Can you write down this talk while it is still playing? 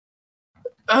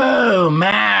Oh,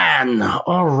 man.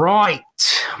 All right.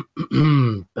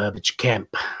 Burbage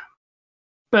Kemp.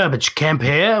 Burbage Kemp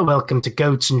here. Welcome to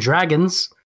Goats and Dragons,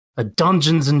 a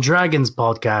Dungeons and Dragons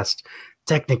podcast.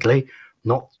 Technically,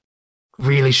 not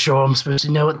really sure I'm supposed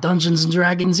to know what Dungeons and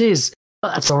Dragons is,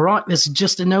 but that's all right. This is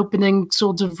just an opening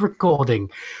sort of recording.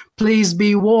 Please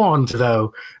be warned,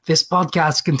 though, this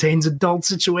podcast contains adult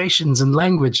situations and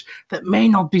language that may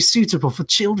not be suitable for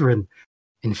children.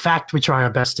 In fact, we try our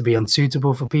best to be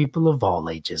unsuitable for people of all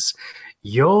ages.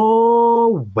 You're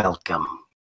welcome.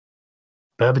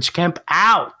 Burbage Kemp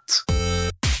out!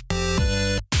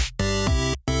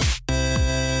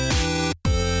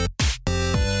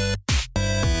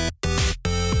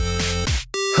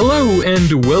 Hello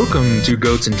and welcome to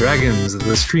Goats and Dragons,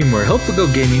 the stream where Helpful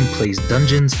Goat Gaming plays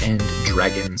Dungeons and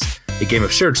Dragons, a game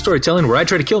of shared storytelling where I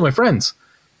try to kill my friends.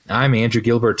 I'm Andrew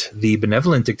Gilbert, the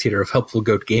benevolent dictator of Helpful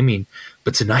Goat Gaming,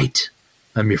 but tonight,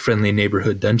 I'm your friendly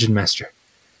neighborhood dungeon master.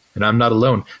 And I'm not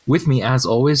alone. With me, as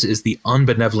always, is the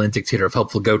unbenevolent dictator of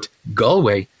Helpful Goat,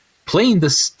 Galway, playing the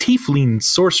tiefling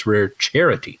sorcerer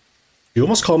Charity. You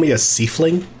almost call me a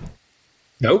seafling?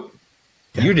 Nope.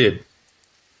 Yeah. You did.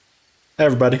 Hey,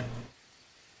 everybody.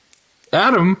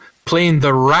 Adam, playing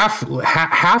the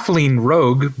halfling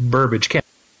rogue, Burbage Kemp.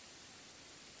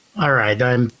 All right,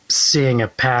 I'm seeing a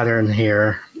pattern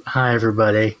here. Hi,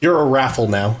 everybody. You're a raffle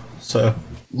now, so...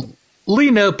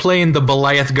 Lena playing the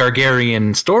Beliath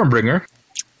Gargarian Stormbringer.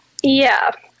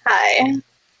 Yeah, hi.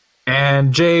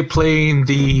 And Jay playing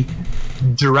the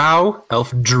Drow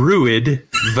Elf Druid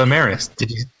Vimeris.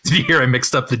 Did you hear I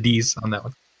mixed up the D's on that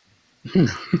one?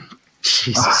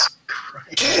 Jesus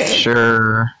Christ.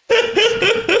 Sure.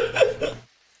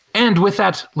 And with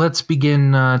that, let's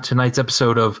begin tonight's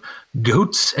episode of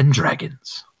Goats and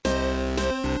Dragons.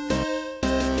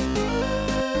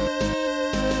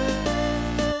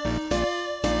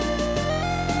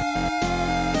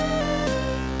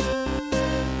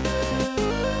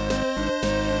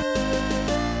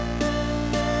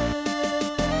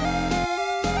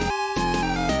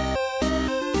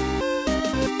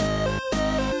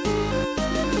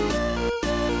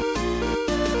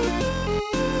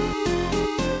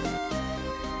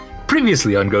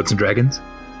 Previously on Goats and Dragons,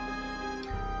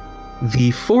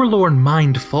 the Forlorn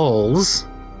Mind Falls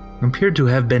appeared to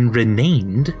have been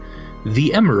renamed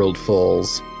the Emerald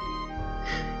Falls,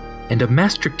 and a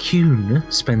Master Kuhn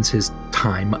spends his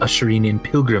time ushering in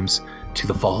pilgrims to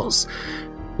the falls.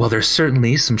 While there's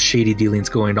certainly some shady dealings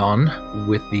going on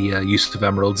with the use of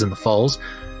emeralds in the falls,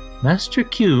 Master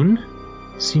Kuhn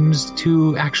seems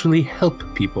to actually help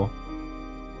people.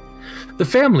 The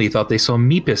family thought they saw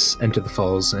Meepus enter the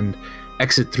falls and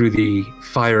exit toward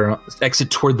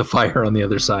the fire on the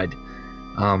other side.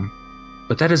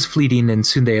 But that is fleeting, and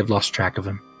soon they have lost track of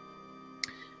him.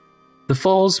 The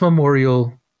falls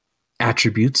memorial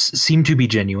attributes seem to be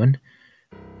genuine,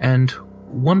 and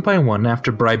one by one,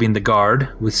 after bribing the guard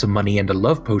with some money and a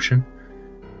love potion,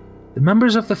 the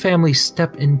members of the family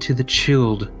step into the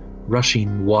chilled,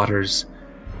 rushing waters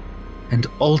and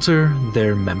alter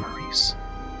their memories.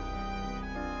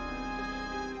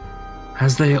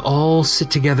 As they all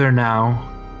sit together now,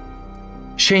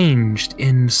 changed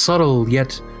in subtle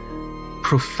yet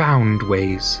profound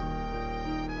ways,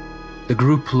 the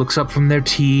group looks up from their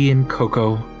tea and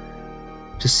cocoa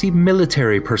to see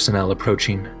military personnel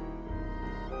approaching.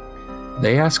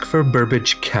 They ask for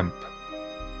Burbage Kemp,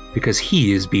 because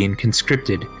he is being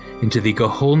conscripted into the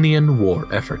Goholnian war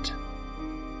effort.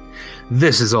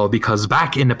 This is all because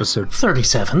back in episode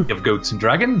 37 of Goats and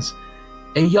Dragons,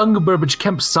 a young Burbage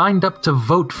Kemp signed up to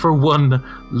vote for one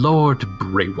Lord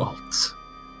Braywalt.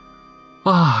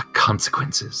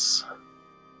 Consequences.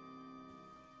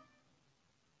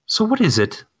 So what is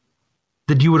it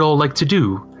that you would all like to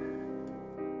do?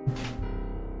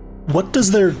 What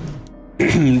does their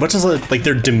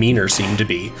demeanor seem to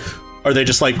be? Are they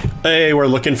just like, hey, we're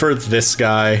looking for this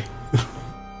guy?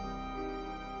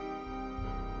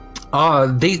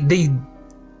 They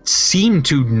seem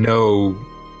to know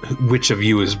which of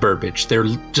you is Burbage. They're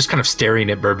just kind of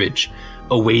staring at Burbage,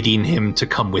 awaiting him to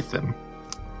come with them.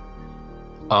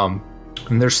 And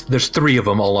there's three of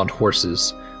them all on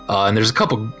horses. And there's a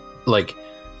couple,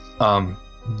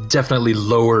 definitely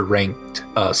lower ranked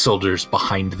soldiers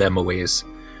behind them a ways.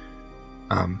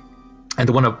 And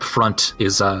the one up front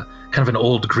is kind of an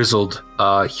old, grizzled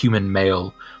human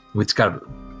male. It's got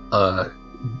a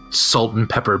salt and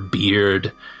pepper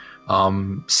beard,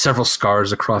 several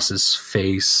scars across his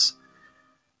face,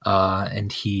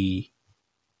 and he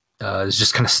is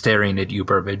just kind of staring at you,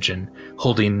 Burbage, and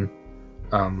holding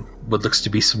what looks to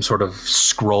be some sort of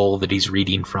scroll that he's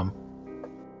reading from.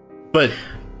 But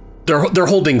They're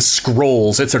holding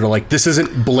scrolls. It's sort of like, this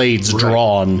isn't blades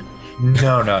drawn.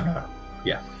 No.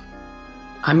 Yeah.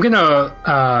 I'm gonna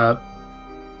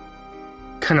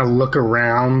kind of look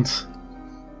around,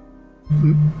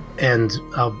 and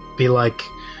I'll be like,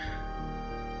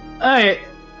 "Hey,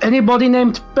 anybody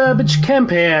named Burbage Kemp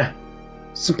here?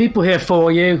 Some people here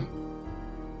for you."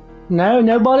 No,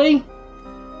 nobody?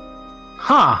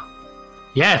 Huh.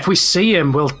 Yeah, if we see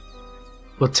him, we'll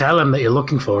tell him that you're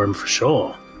looking for him for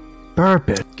sure.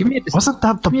 Burbage. Give me a Wasn't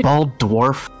that the bald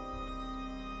dwarf?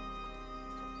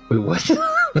 Wait, what?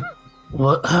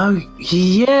 Well, oh,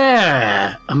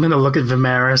 yeah. I'm gonna look at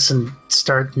Vimeris and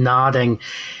start nodding.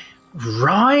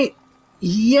 Right?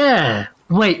 Yeah.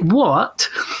 Wait, what?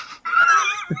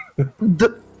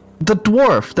 The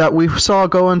dwarf that we saw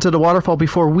go into the waterfall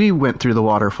before we went through the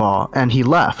waterfall, and he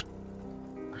left.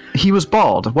 He was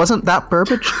bald. Wasn't that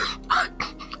Burbage?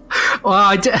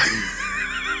 Well,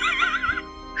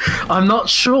 I'm not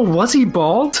sure. Was he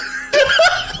bald?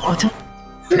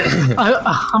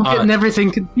 I'm getting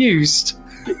everything confused.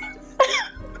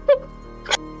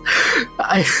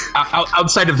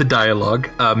 Outside of the dialogue,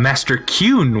 Master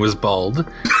Kuhn was bald,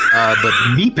 but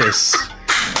Meepus,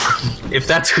 if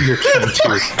that's who you're trying to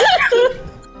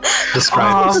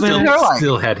describe,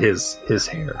 still had his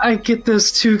hair. I get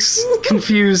those two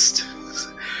confused.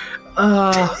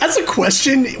 As a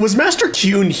question, was Master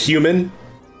Kuhn human?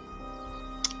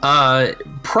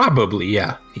 Probably,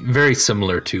 yeah. Very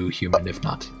similar to human, if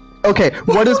not. Okay,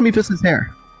 what is Meepus's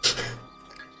hair?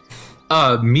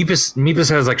 Meepus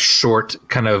has like short,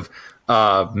 kind of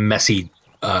messy,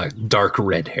 dark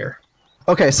red hair.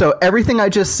 Okay, so everything I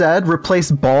just said, replace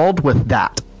bald with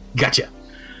that. Gotcha.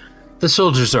 The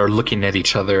soldiers are looking at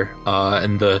each other,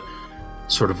 and the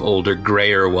sort of older,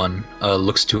 grayer one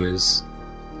looks to his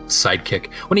sidekick.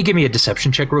 Why don't you give me a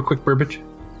deception check real quick, Burbage?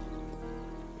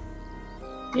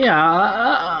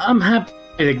 Yeah, I'm happy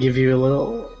to give you a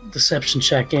little deception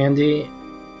check, Andy.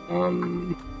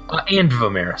 And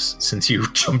Vimeris, since you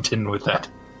jumped in with that.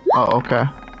 Oh, okay.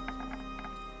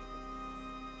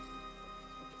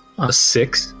 A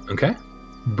 6, okay.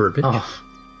 Burbage. Oh,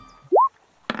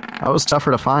 That was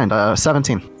tougher to find.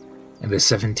 17. And a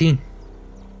 17.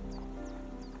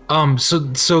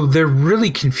 So they're really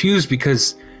confused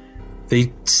because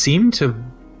they seem to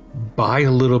buy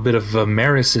a little bit of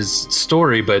Vimeris'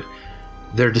 story, but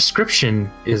their description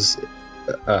is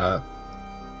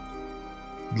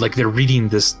like they're reading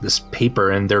this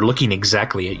paper and they're looking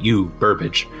exactly at you,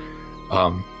 Burbage.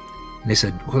 And they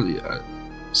said, "Well,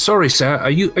 sorry, sir, are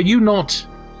you not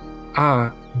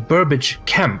Burbage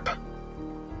Kemp?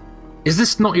 Is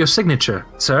this not your signature,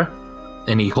 sir?"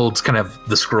 And he holds kind of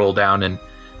the scroll down, and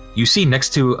you see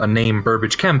next to a name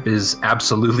Burbage Kemp is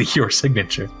absolutely your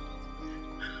signature.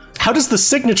 How does the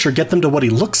signature get them to what he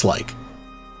looks like?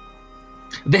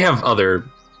 They have other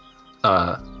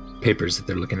papers that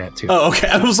they're looking at too. Oh, okay.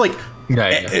 I was like,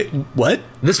 Yeah. what?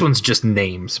 This one's just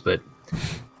names, but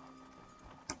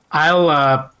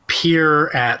I'll peer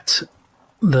at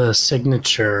the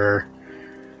signature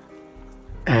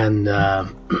and no,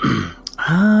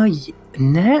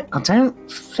 I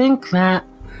don't think that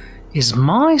is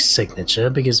my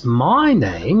signature because my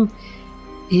name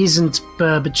isn't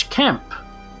Burbage Kemp.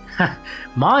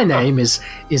 My name is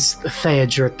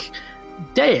Theodric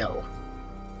Dale.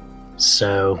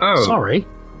 So sorry.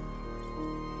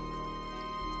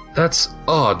 that's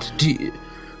odd.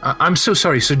 I'm so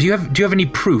sorry. So do you have any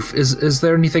proof? Is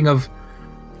there anything of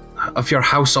your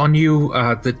house on you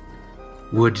that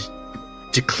would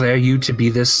declare you to be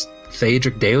this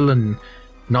Theodric Dale and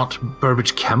not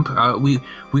Burbage Kemp?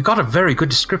 We got a very good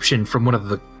description from one of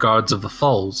the guards of the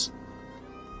falls.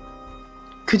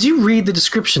 Could you read the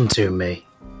description to me?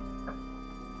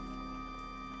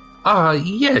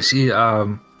 Yes.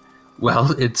 Well,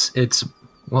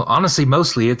 well, honestly,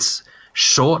 mostly it's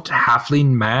short, halfling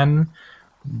man,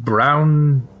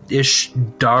 brownish,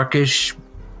 darkish,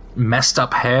 messed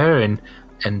up hair,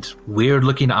 and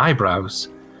weird-looking eyebrows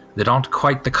that aren't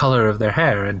quite the color of their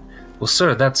hair. And well,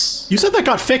 sir, that's You said that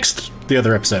got fixed the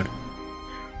other episode.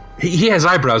 he has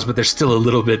eyebrows, but they're still a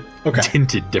little bit Okay.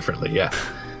 tinted differently. Yeah.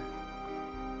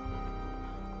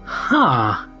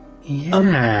 Huh.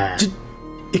 Yeah.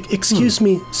 Excuse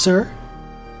me, sir?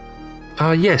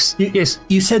 Yes. Yes.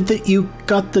 You said that you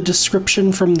got the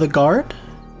description from the guard?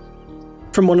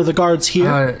 From one of the guards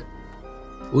here?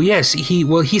 Well, yes.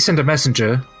 He sent a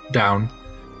messenger down,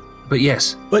 but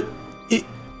yes. But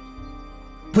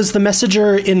was the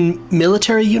messenger in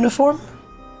military uniform?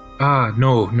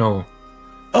 No.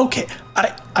 Okay,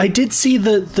 I did see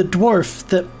the dwarf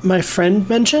that my friend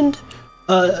mentioned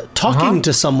talking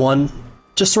to someone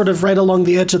just sort of right along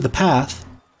the edge of the path.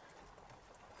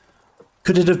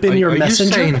 Could it have been your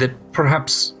messenger? Are you saying that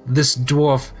perhaps this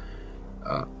dwarf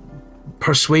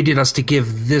persuaded us to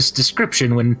give this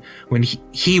description when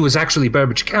he was actually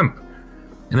Burbage Kemp?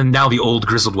 And then now the old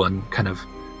grizzled one kind of...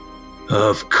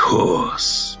 Of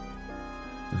course.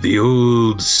 The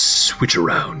old switch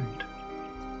around.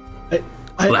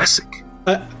 Classic.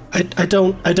 I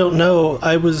don't know.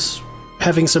 I was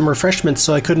having some refreshments,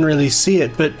 so I couldn't really see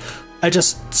it, but I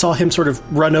just saw him sort of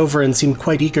run over and seemed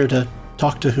quite eager to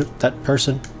talk to that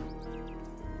person.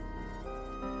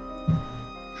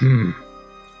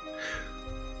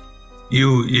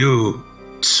 You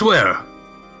swear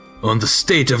on the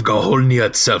state of Gaholnia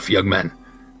itself, young man,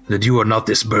 that you are not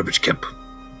this Burbage Kemp.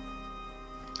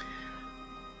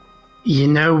 You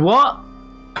know what?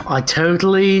 I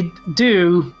totally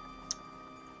do.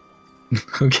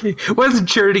 Okay. Why doesn't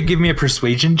Charity give me a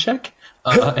persuasion check?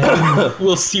 And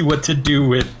we'll see what to do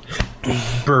with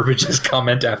Burbage's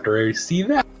comment after I see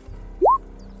that.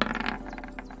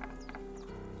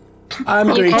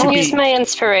 You can use my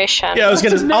inspiration. Yeah, I was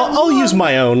gonna. I'll use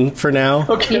my own for now.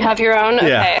 Okay. You have your own?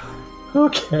 Yeah.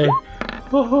 Okay.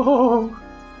 Oh.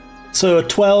 So a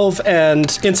 12,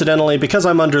 and incidentally, because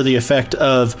I'm under the effect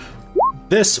of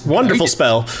this wonderful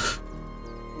spell,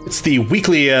 it's the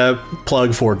weekly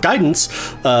plug for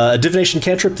guidance, a divination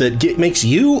cantrip that makes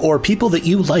you or people that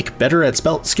you like better at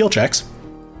skill checks.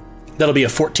 That'll be a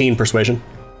 14 persuasion.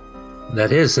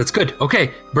 That's good.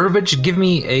 Okay, Burbage, give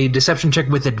me a deception check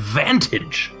with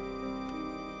advantage.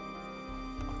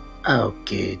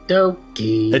 Okie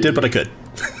dokie. I did what I could.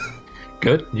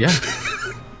 Good, yeah.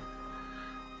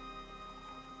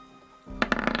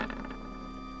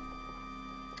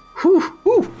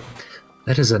 Whew.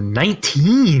 That is a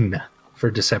 19 for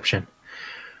deception.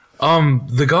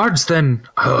 The guards then...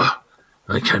 I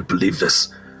can't believe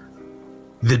this.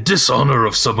 The dishonor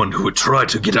of someone who would try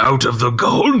to get out of the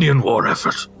Gaholnian war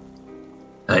effort.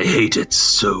 I hate it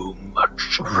so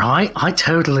much. Right, I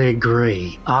totally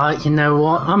agree. You know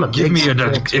what? I'm a big... Give me an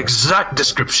exact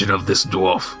description of this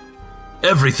dwarf.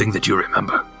 Everything that you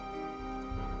remember.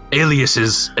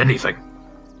 Aliases, anything.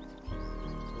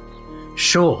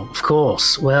 Sure, of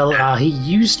course. Well, he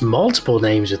used multiple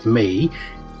names with me.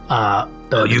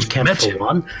 You've met him?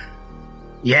 One.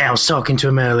 Yeah, I was talking to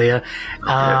him earlier.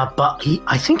 But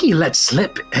I think he let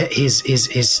slip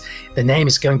the name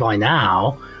is going by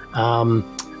now.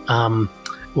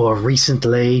 Or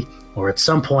recently, or at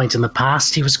some point in the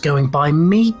past, he was going by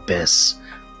Meatbis.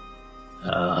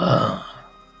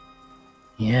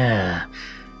 Yeah.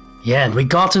 Yeah, and we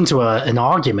got into an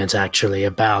argument, actually,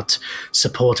 about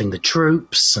supporting the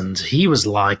troops, and he was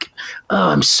like, oh,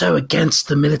 I'm so against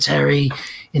the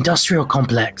military-industrial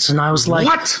complex, and I was like...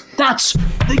 What? That's,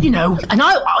 and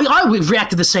I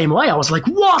reacted the same way. I was like,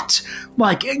 what?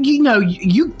 Like,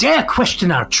 you dare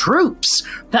question our troops?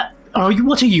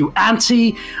 What are you,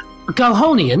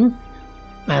 anti-Galhonian?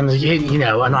 And,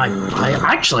 and I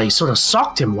actually sort of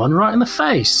socked him one right in the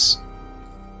face.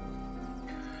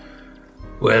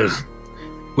 Well,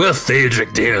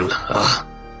 Theodric Dale,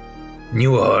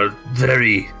 you are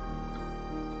very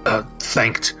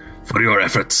thanked for your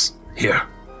efforts here.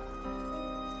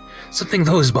 Something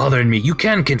though is bothering me. You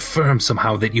can confirm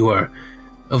somehow that you are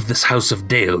of this House of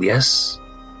Dale, yes?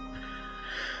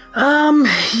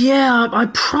 Yeah, I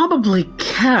probably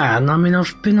can. I mean,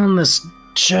 I've been on this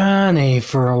journey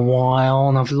for a while,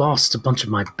 and I've lost a bunch of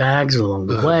my bags along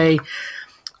the way.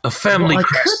 A family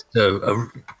crest, a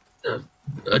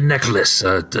necklace,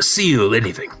 a seal,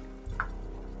 anything.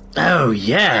 Oh,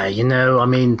 yeah, I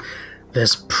mean,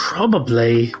 there's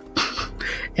probably...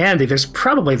 Andy, there's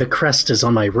probably the crest is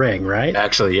on my ring, right?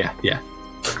 Actually, yeah.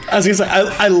 I was gonna say,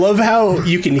 I love how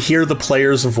you can hear the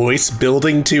player's voice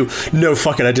building to, no,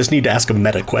 fuck it, I just need to ask a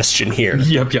meta question here.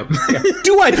 Yep.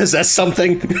 Do I possess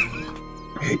something?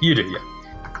 You do, yeah.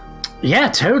 Yeah,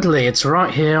 totally. It's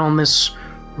right here on this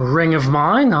ring of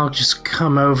mine. I'll just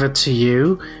come over to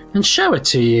you and show it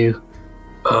to you.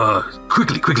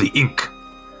 Quickly, ink.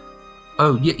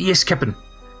 Oh, yes, Captain.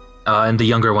 And the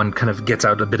younger one kind of gets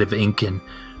out a bit of ink and,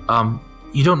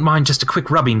 you don't mind just a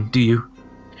quick rubbing, do you?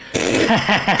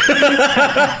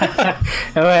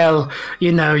 Well,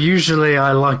 usually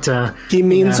I like to... He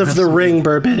means of the ring,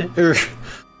 Burbage.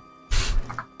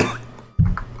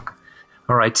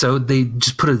 All right, so they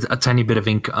just put a tiny bit of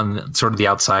ink on sort of the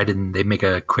outside, and they make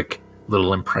a quick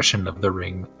little impression of the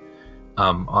ring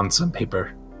on some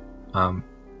paper. And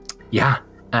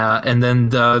then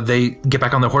they get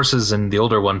back on their horses, and the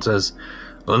older one says,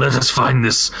 well, let us find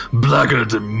this blackguard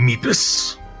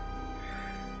Meepus.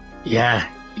 Yeah,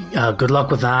 good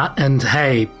luck with that. And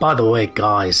hey, by the way,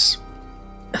 guys,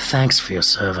 thanks for your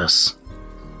service.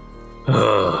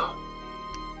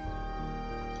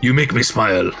 You make me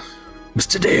smile,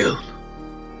 Mr. Dale.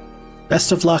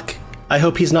 Best of luck. I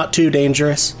hope he's not too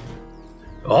dangerous.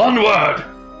 Onward!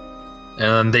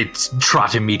 And they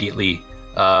trot immediately,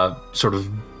 sort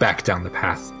of back down the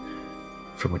path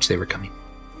from which they were coming.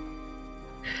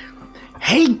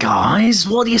 Hey guys,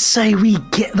 what do you say we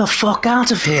get the fuck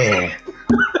out of here?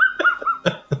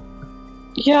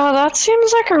 Yeah, that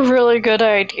seems like a really good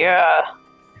idea.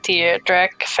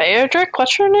 Theodric,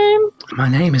 what's your name? My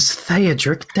name is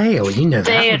Theodric Dale. You know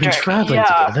that. We've been traveling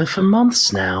together for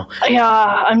months now. Yeah,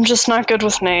 I'm just not good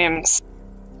with names.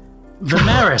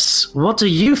 Vimeris, what do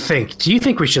you think? Do you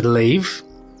think we should leave?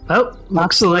 Oh,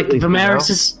 looks like Vimeris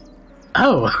is...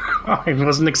 Oh, I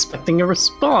wasn't expecting a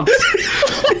response.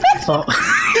 I thought...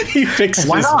 He fixed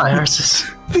Why his not? Vimeris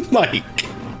is... Mike.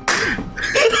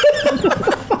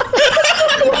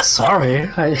 Sorry,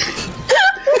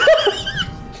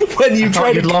 When you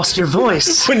thought you'd lost your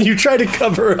voice. When you try to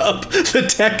cover up the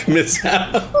tech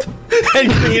mishap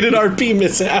and create an RP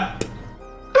mishap.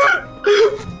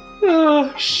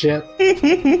 Oh, shit.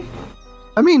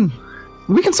 I mean,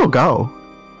 we can still go.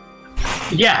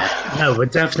 Yeah, no, we're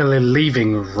definitely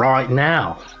leaving right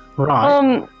now.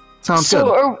 Right. Sounds so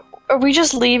good. Are we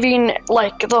just leaving,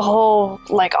 like, the whole,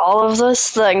 like, all of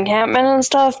this, the encampment and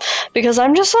stuff? Because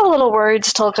I'm just a little worried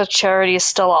still because Charity is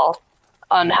still all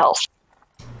unhealthy.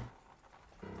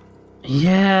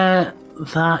 Yeah,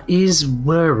 that is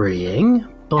worrying,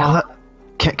 but...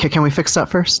 Can we fix that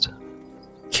first?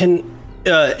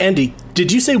 Andy,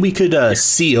 did you say we could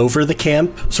see over the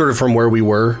camp, sort of from where we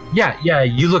were? Yeah,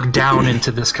 you look down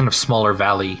into this kind of smaller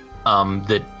valley,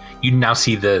 that you now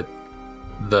see the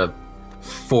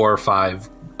 4 or 5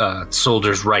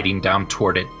 soldiers riding down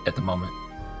toward it at the moment.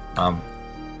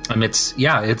 And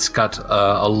it's got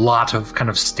a lot of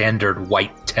kind of standard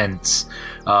white tents,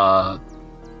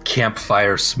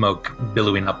 campfire smoke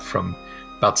billowing up from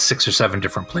about 6 or 7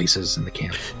 different places in the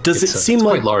camp. Does it seem it's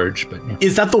like quite large? But yeah.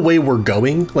 Is that the way we're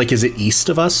going? Like, is it east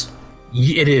of us?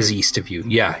 It is east of you.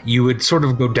 Yeah, you would sort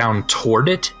of go down toward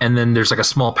it, and then there's like a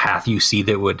small path you see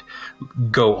that would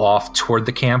go off toward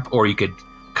the camp, or you could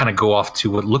kind of go off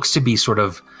to what looks to be sort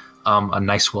of a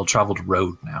nice, well-traveled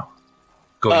road now,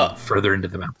 going further into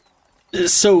the mountain.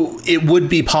 So it would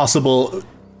be possible,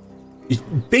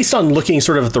 based on looking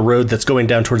sort of at the road that's going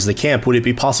down towards the camp, would it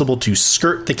be possible to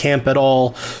skirt the camp at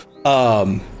all?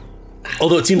 Although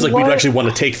it seems like we'd actually want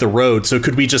to take the road, so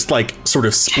could we just like sort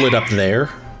of split up there?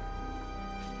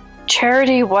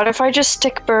 Charity, what if I just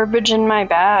stick Burbage in my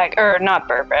bag? Or not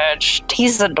Burbage,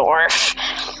 he's the dwarf.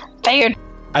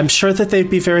 I'm sure that they'd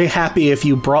be very happy if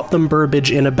you brought them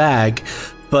Burbage in a bag,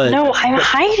 but... No, I'm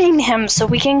hiding him so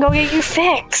we can go get you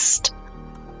fixed.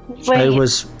 Wait, I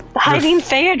was... hiding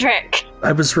Theodric.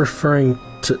 I was referring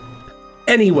to...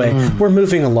 Anyway, we're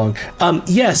moving along.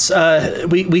 Yes,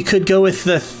 we could go with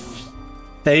the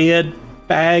Theod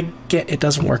bag. It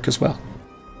doesn't work as well.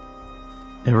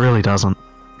 It really doesn't.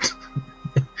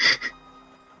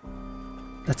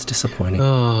 That's disappointing.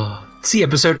 Oh, see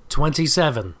episode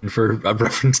 27 for a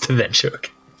reference to that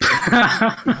joke.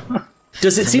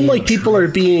 Does it seem like people are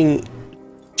being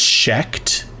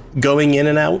checked going in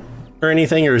and out or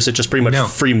anything, or is it just pretty much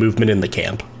free movement in the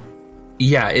camp?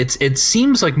 Yeah, it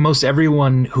seems like most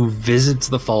everyone who visits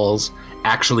the falls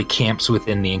actually camps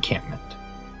within the encampment.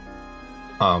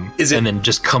 And then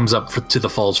just comes up to the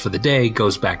falls for the day,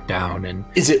 goes back down, and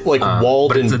is it like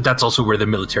walled? But that's also where the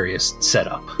military is set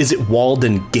up. Is it walled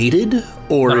and gated,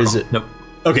 or is it? Nope.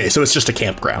 Okay, so it's just a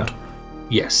campground. No.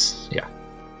 Yes. Yeah.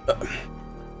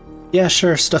 Yeah,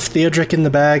 sure. Stuff Theodric in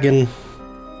the bag, and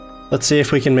let's see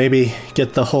if we can maybe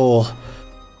get the whole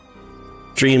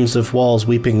dreams of walls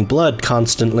weeping blood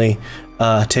constantly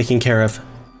taken care of.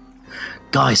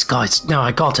 Guys, no,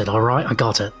 I got it, alright? I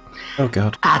got it. Oh,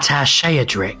 God.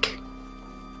 Atashaedric.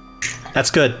 That's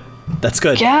good.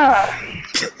 Yeah.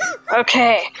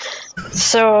 Okay.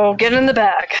 So, get in the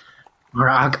bag.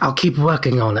 Alright, I'll keep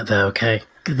working on it, though, okay?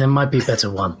 There might be a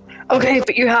better one. Okay,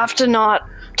 but you have to not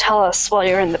tell us while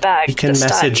you're in the bag. You can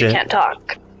message it. You it. can't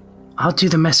talk. I'll do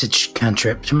the message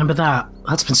cantrip. Do you remember that?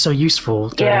 That's been so useful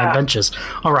during our adventures.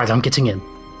 Alright, I'm getting in.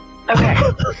 Okay.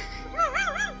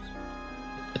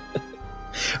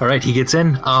 All right, he gets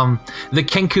in. The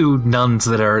Kenku nuns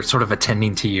that are sort of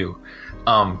attending to you,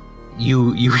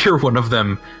 you hear one of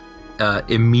them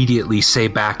immediately say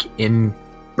back in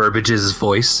Burbage's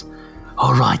voice,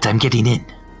 "All right, I'm getting in."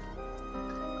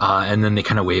 And then they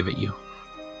kind of wave at you.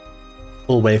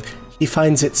 Full wave. He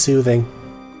finds it soothing.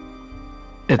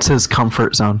 It's his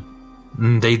comfort zone.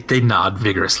 They nod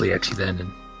vigorously at you then.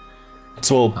 And,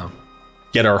 so we'll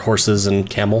get our horses and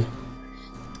camel.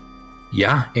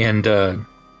 Yeah, and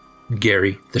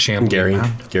Gary, the Shambling Gary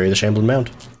Mound. the Shambling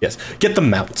Mound. Yes. Get the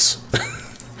mounts.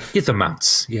 Get the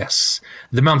mounts, yes.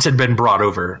 The mounts had been brought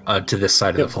over to this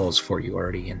side of the falls for you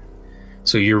already, and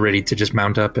so you're ready to just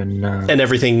mount up and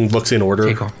everything looks in order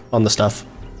take off. on the stuff.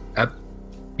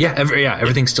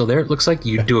 Everything's still there. It looks like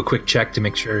you do a quick check to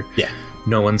make sure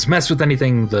no one's messed with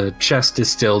anything. The chest is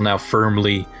still now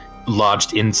firmly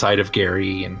lodged inside of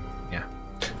Gary, and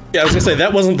Yeah, I was gonna say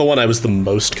that wasn't the one I was the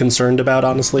most concerned about,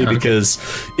 honestly, because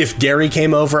if Gary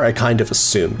came over, I kind of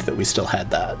assumed that we still had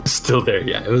that. still there.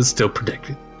 Yeah, it was still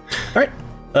protected. All right,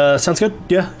 sounds good.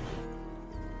 Yeah.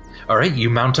 All right, you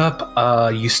mount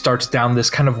up. You start down this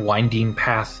kind of winding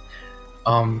path,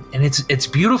 and it's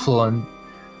beautiful, and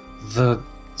the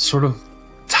sort of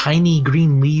tiny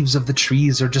green leaves of the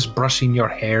trees are just brushing your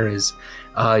hair as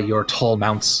your tall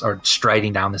mounts are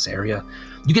striding down this area.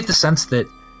 You get the sense that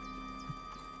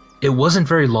it wasn't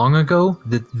very long ago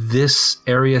that this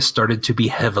area started to be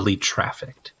heavily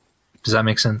trafficked. Does that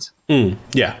make sense?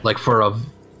 Yeah. Like for a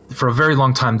very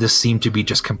long time, this seemed to be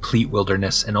just complete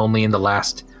wilderness, and only in the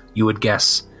last, you would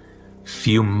guess,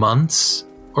 few months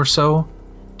or so,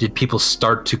 did people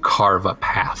start to carve a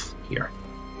path here.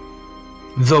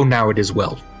 Though now it is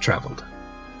well traveled.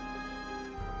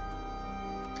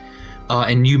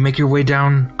 And you make your way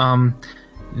down.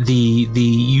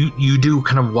 You do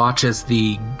kind of watch as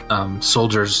the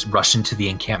soldiers rush into the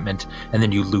encampment, and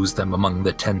then you lose them among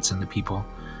the tents and the people.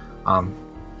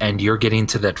 And you're getting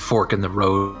to that fork in the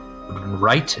road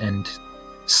right and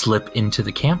slip into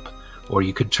the camp, or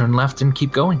you could turn left and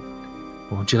keep going.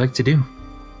 What would you like to do?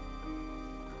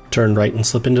 Turn right and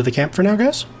slip into the camp for now,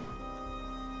 guys?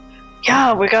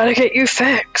 Yeah, we gotta get you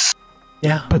fixed.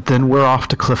 Yeah. But then we're off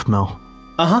to Cliff Mill.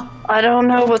 Uh-huh. I don't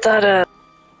know what that is.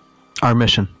 Our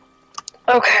mission.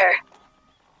 Okay.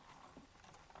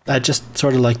 I'd just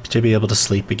sort of like to be able to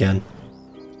sleep again.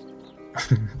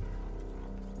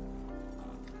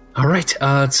 All right,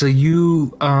 so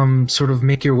you sort of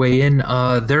make your way in.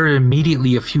 There are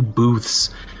immediately a few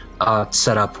booths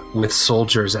set up with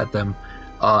soldiers at them,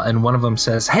 and one of them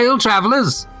says, "Hail,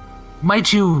 travelers!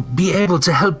 Might you be able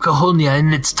to help Cahonia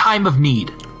in its time of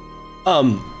need?"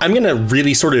 I'm gonna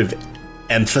really sort of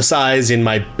emphasize in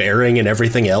my bearing and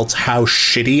everything else how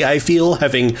shitty I feel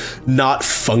having not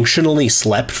functionally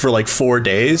slept for like 4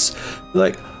 days.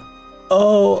 Like,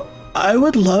 oh, I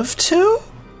would love to,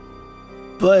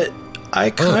 but I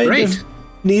kind of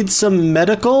need some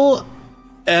medical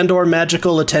and or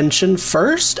magical attention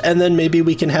first, and then maybe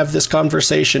we can have this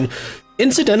conversation.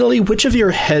 Incidentally, which of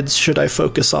your heads should I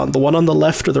focus on? The one on the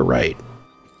left or the right?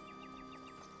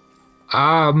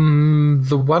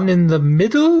 The one in the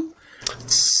middle?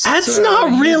 That's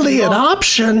not really an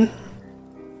option.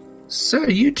 Sir,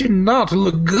 you do not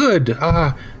look good.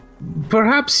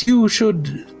 Perhaps you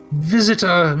should visit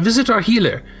our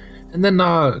healer, and then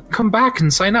come back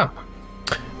and sign up.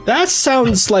 That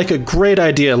sounds like a great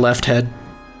idea, Left Head.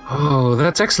 Oh,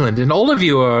 that's excellent. And all of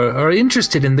you are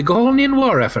interested in the Gahonian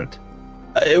War effort.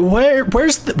 Where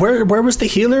was the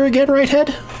healer again, Right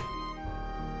Head?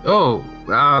 Oh,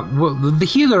 well, the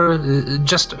healer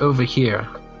just over here.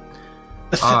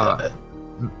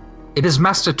 It is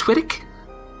Master Twittick.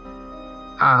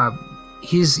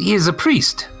 He is a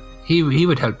priest. He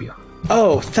would help you.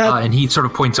 Oh, that. And he sort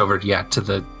of points over, to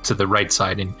the right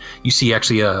side, and you see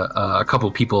actually a couple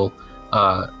people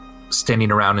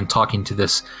standing around and talking to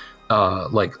this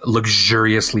like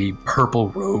luxuriously purple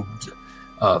robed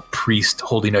priest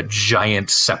holding a giant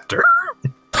scepter.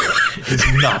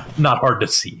 It's not hard to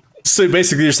see. So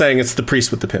basically, you're saying it's the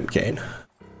priest with the pimp cane.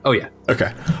 Oh yeah.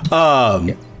 Okay.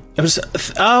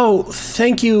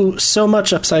 Thank you so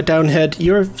much, Upside Down Head.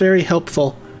 You're very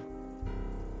helpful.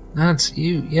 That's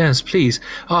you. Yes, please.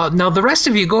 Now the rest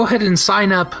of you, go ahead and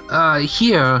sign up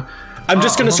here. I'm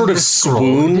just going to sort of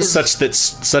swoon, scroll.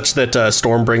 such that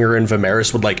Stormbringer and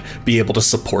Vimeris would like be able to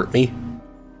support me.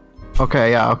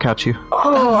 Okay, yeah, I'll catch you.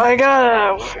 Oh, I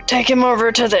gotta take him over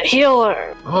to the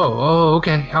healer. Oh,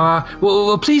 okay.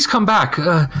 Well, please come back.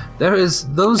 There is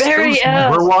those.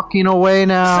 We're walking away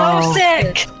now. So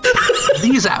sick.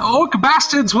 These orc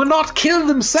bastards will not kill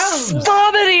themselves.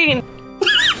 Vomiting.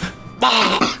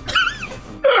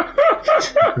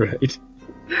 Right.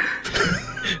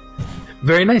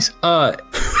 Very nice.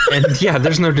 And yeah,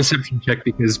 there's no deception check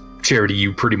because Charity,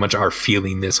 you pretty much are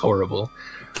feeling this horrible.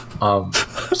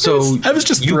 So I was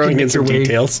just throwing in some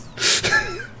details.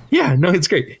 Yeah, no, it's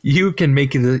great. You can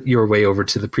make your way over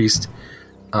to the priest,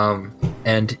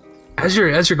 and as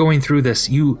you're going through this,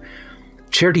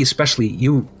 Charity especially,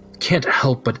 you can't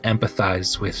help but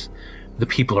empathize with the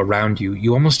people around you.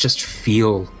 You almost just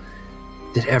feel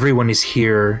that everyone is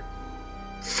here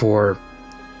for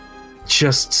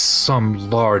just some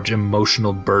large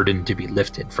emotional burden to be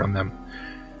lifted from them.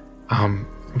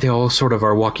 They all sort of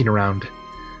are walking around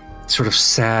sort of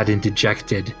sad and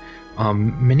dejected.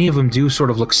 Many of them do sort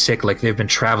of look sick, like they've been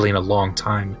traveling a long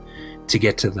time to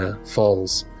get to the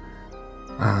falls.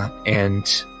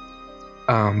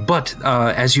 But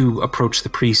as you approach the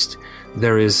priest,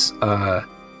 there is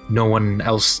no one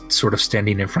else sort of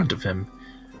standing in front of him.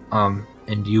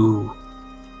 And you,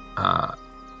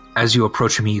 as you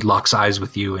approach him, he locks eyes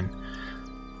with you and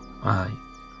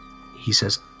he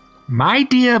says, "My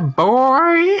dear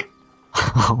boy,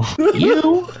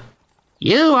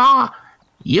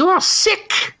 you are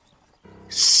sick.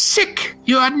 Sick.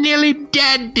 You are nearly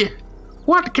dead.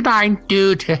 What can I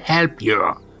do to help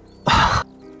you?"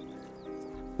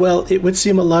 Well, it would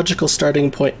seem a logical starting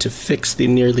point to fix the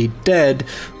nearly dead,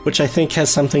 which I think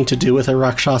has something to do with a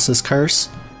Rakshasa's curse.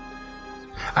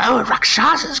 Oh, a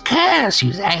Rakshasa's curse,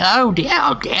 you say? Oh dear,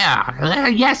 oh dear.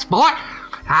 Yes, boy.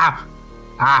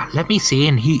 Let me see.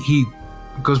 And he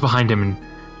goes behind him and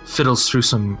fiddles through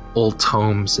some old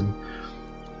tomes and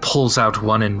pulls out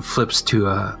one and flips to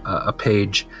a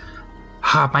page.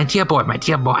 My dear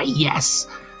boy, yes.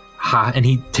 And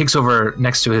he takes over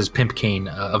next to his pimp cane,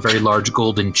 a very large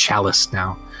golden chalice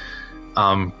now.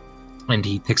 And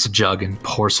he takes a jug and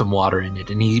pours some water in it.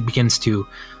 And he begins to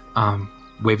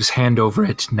wave his hand over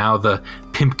it. Now the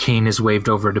pimp cane is waved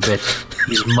over it a bit.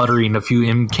 He's muttering a few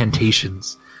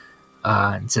incantations.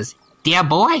 And says, dear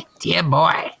boy,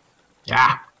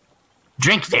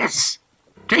 drink this.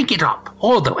 Drink it up,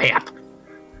 all the way up.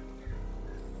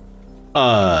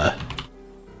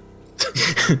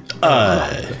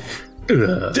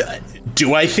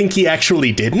 Do I think he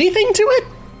actually did anything to it?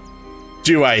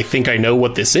 Do I think I know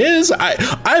what this is?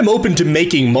 I'm open to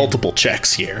making multiple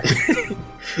checks here.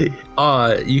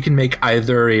 You can make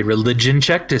either a religion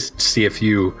check to see if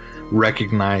you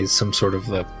recognize some sort of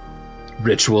the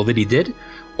ritual that he did,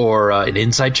 or an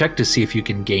insight check to see if you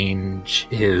can gauge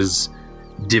his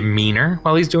demeanor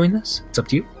while he's doing this. It's up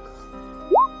to you.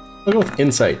 I'll go with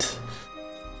insight.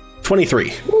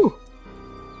 23. Ooh.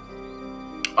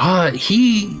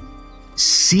 He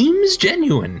seems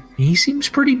genuine. He seems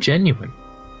pretty genuine.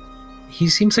 He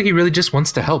seems like he really just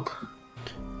wants to help.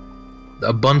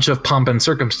 A bunch of pomp and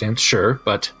circumstance, sure,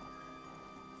 but...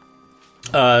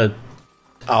 It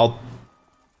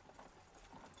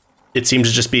seems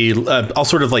to just be... I'll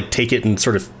sort of, like, take it and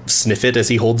sort of sniff it as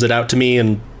he holds it out to me,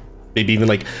 and maybe even,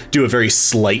 like, do a very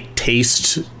slight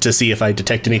taste to see if I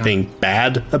detect anything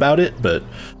bad about it, but...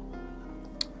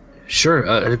 Sure,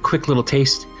 a quick little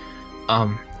taste.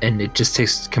 And it just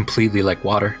tastes completely like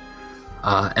water.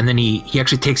 And then he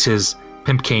actually takes his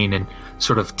pimp cane and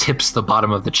sort of tips the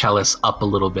bottom of the chalice up a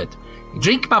little bit.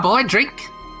 Drink, my boy, drink.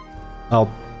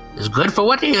 It's good for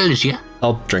what ails you.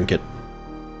 I'll drink it.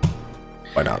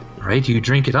 Why not? Right, you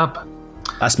drink it up.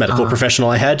 Last medical professional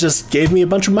I had just gave me a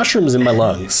bunch of mushrooms in my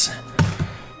lungs.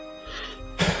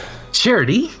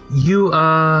 Charity, you,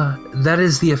 that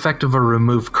is the effect of a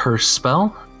remove curse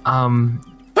spell.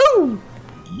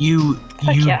 You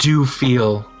do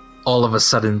feel all of a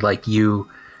sudden like you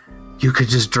could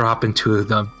just drop into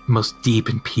the most deep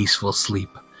and peaceful sleep.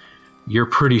 You're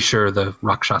pretty sure the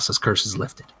Rakshasa's curse is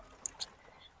lifted.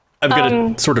 I'm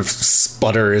gonna sort of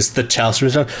sputter as the chalice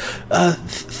moves down.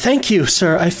 Thank you,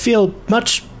 sir. I feel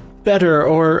much better,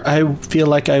 or I feel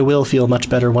like I will feel much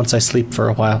better once I sleep for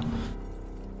a while.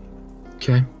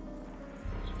 Okay.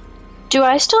 Do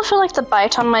I still feel like the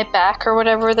bite on my back or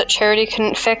whatever that Charity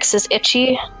couldn't fix is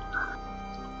itchy?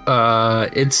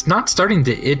 It's not starting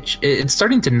to itch. It's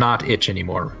starting to not itch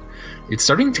anymore. It's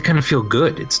starting to kind of feel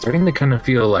good. It's starting to kind of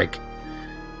feel like,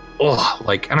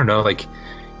 like, I don't know, like,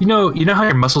 you know how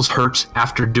your muscles hurt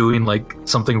after doing like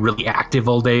something really active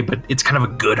all day, but it's kind of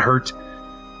a good hurt.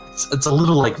 It's a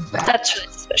little like that. That's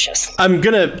really suspicious. I'm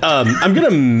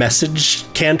gonna message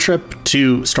Cantrip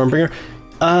to Stormbringer.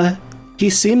 He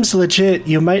seems legit.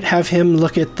 You might have him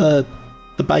look at the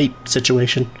bite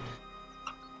situation.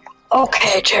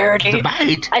 Okay, Charity. The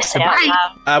bite. I say out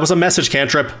loud. That was a message,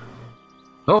 Cantrip.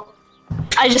 Oh,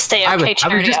 I just say okay,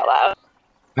 Charity out loud.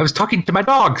 I was talking to my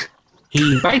dog.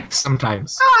 He bites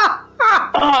sometimes.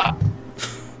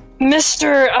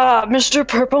 Mr.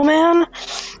 Purple Man,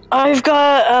 I've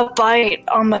got a bite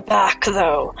on my back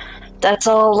though. That's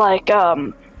all like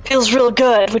feels real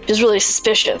good, which is really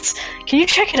suspicious. Can you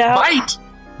check it out?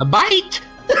 A bite?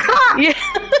 Yeah.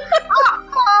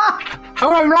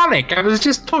 How ironic. I was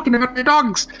just talking about the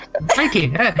dogs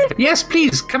biting. Yes,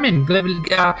 please, come in.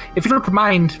 If you don't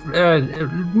mind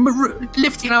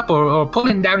lifting up or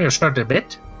pulling down your shirt a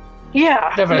bit.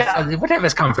 Yeah.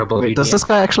 Whatever's comfortable. Does this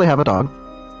guy actually have a dog?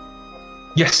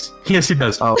 Yes, he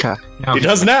does. Okay. Now, He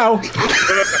does now.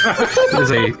 it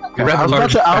is a rather I was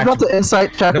large, about to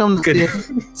insight check him. Good.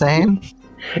 Saying.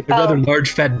 a rather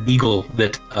large fat beagle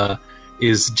that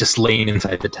is just laying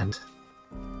inside the tent.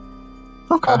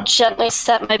 Okay. I'll gently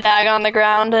set my bag on the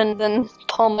ground and then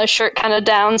pull my shirt kind of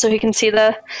down so he can see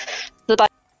the bite.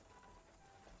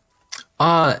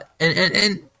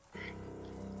 And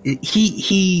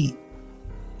he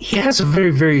has a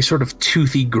very, very sort of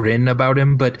toothy grin about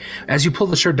him, but as you pull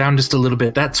the shirt down just a little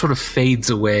bit, that sort of fades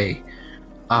away.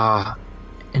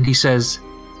 And he says,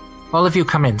 "All of you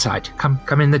come inside.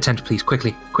 Come in the tent, please.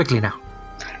 Quickly now."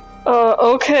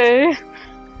 Okay.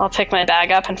 I'll pick my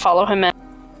bag up and follow him in.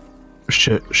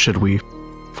 Should we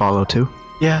follow too?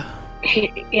 Yeah.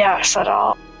 Yes, at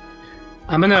all.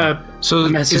 I'm gonna. So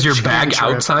is your bag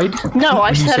cantrip. outside? No, I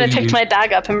You said I said picked you- my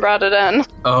bag up and brought it in.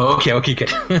 Oh, okay,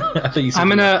 good. I thought you said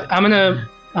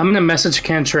I'm gonna message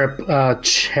cantrip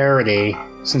Charity,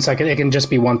 since it can just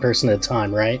be one person at a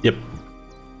time, right? Yep.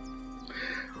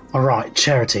 All right,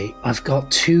 Charity. I've got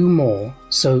 2 more.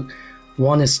 So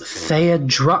one is Thea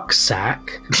Drucksack,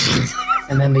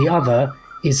 and then the other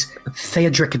is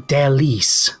Theodric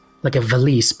Dairlise, like a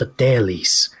valise but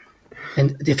Dairlise.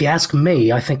 And if you ask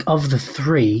me, I think of the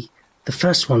 3, the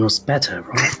first one was better,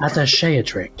 right?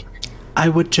 Atasheadric. I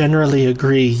would generally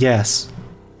agree, yes.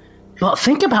 But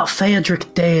think about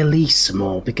Theodric Dairlise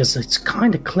more, because it's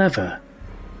kind of clever.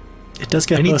 It does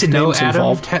get I need both to know, names Adam.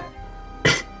 involved.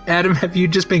 Adam, have you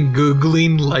just been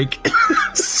Googling, like,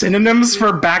 Synonyms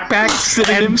for backpacks?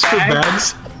 synonyms for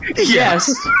bags?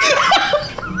 Yes.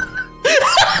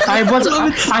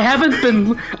 I haven't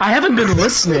been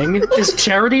listening. Is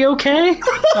Charity okay?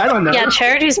 I don't know. Yeah,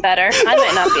 Charity's better. I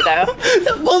might not be though.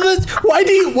 Well,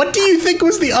 what do you think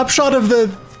was the upshot of the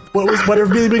what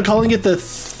have we been calling it, the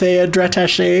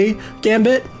Theodratache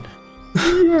gambit?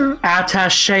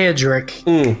 Atasheadric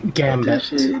Gambit.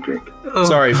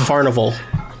 Sorry, Farnival.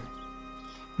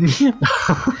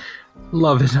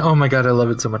 Love it. Oh my god, I love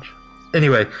it so much.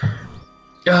 Anyway,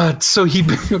 so you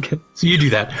do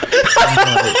that.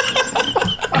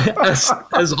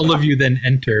 As all of you then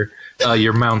enter,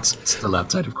 your mounts still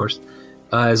outside, of course.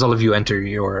 As all of you enter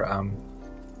your,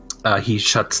 he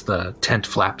shuts the tent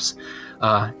flaps.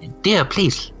 Dear,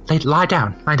 please, lie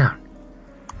down.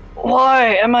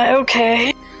 Why? Am I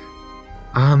okay?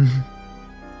 I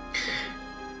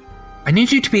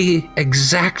need you to be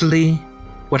exactly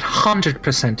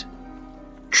 100%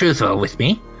 truthful with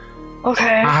me.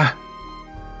 Okay.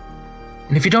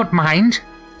 And if you don't mind,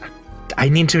 I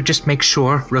need to just make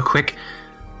sure real quick.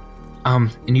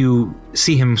 And you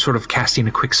see him sort of casting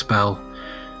a quick spell.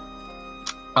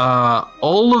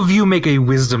 All of you make a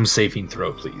wisdom saving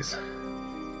throw, please.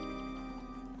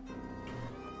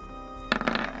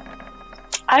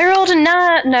 I rolled a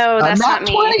 9. No, that's not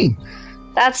me. 20.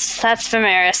 That's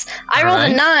Vimeris. I rolled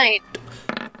Alright. a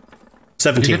 9.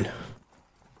 17.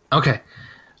 Okay.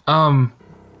 All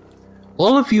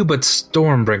of you but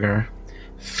Stormbringer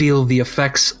feel the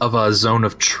effects of a zone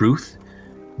of truth,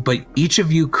 but each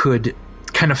of you could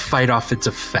kind of fight off its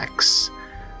effects.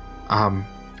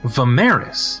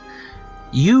 Vimeris,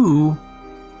 you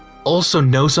also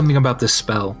know something about this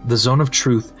spell, the zone of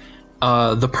truth.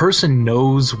 The person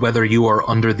knows whether you are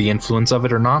under the influence of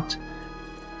it or not.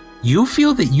 You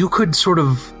feel that you could sort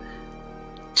of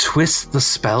twist the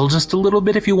spell just a little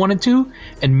bit if you wanted to,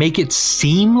 and make it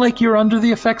seem like you're under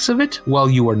the effects of it while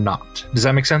you are not. Does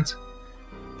that make sense?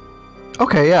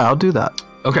 Okay, yeah, I'll do that.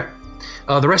 Okay.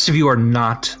 The rest of you are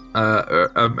not.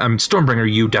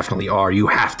 Stormbringer, you definitely are. You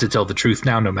have to tell the truth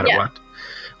now, no matter what.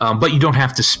 But you don't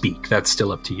have to speak. That's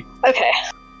still up to you. Okay.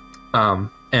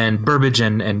 And Burbage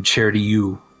and Charity,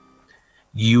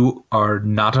 you are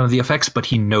not under the effects, but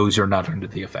he knows you're not under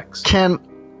the effects.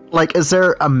 Is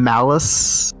there a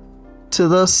malice to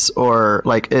this, or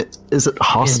is it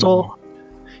hostile?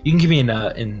 You can give me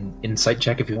an insight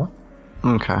check if you want.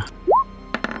 Okay.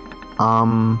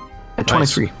 At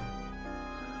 23.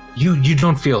 You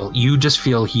don't feel. You just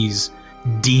feel he's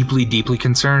deeply, deeply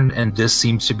concerned, and this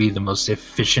seems to be the most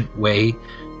efficient way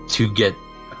to get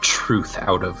truth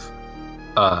out of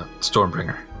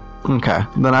Stormbringer. Okay,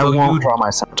 then I So won't you- draw my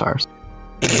scimitars.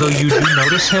 Though you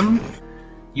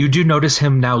do notice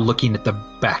him, now looking at the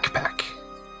backpack.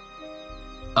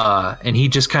 And he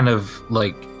just kind of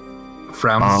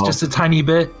frowns just a tiny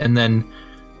bit, and then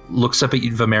looks up at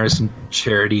you, Vimeris and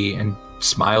Charity, and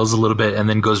smiles a little bit, and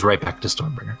then goes right back to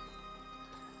Stormbringer.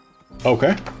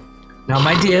 Okay. Now,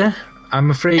 my dear, I'm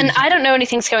afraid. And I don't know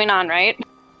anything's going on, right?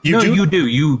 You do? You do.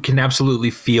 You can absolutely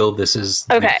feel this is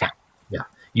the Okay. effect. Yeah,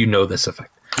 you know this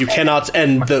effect. You cannot,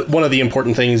 and one of the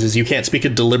important things is you can't speak a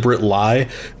deliberate lie,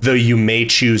 though you may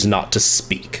choose not to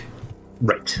speak.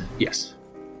 Right. Yes.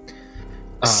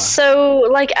 So,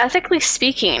 like, ethically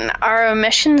speaking, are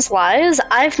omissions lies?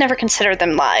 I've never considered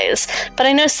them lies, but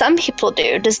I know some people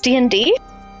do. Does D&D?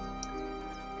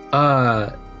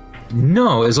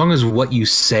 No, as long as what you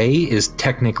say is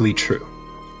technically true.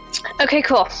 Okay,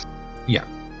 cool. Yeah.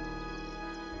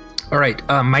 All right,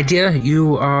 my dear,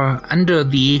 you are under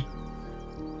the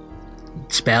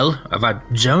spell of a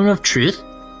zone of truth.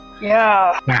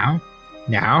 Yeah.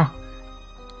 Now,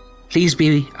 please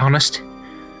be honest.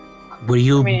 Were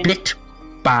you bit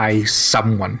by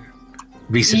someone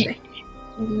recently?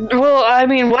 Well, I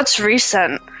mean, what's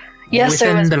recent? Yes,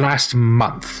 within the last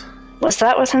month. Was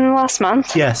that within the last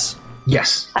month? Yes.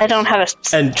 Yes. I don't have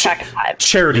a And track of time.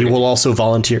 Charity will also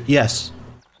volunteer. Yes.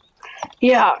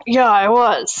 Yeah, I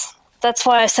was. That's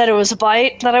why I said it was a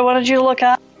bite that I wanted you to look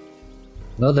at.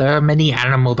 Well, there are many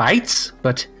animal bites,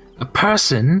 but a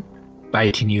person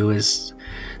biting you is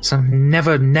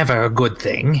never a good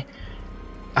thing.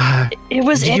 It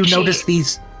was Did itchy. you notice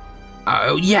these?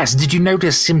 Yes. Did you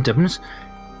notice symptoms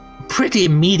pretty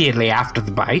immediately after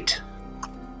the bite?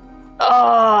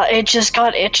 It just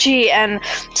got itchy, and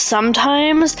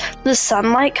sometimes the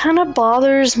sunlight kind of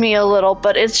bothers me a little,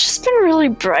 but it's just been really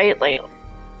bright lately.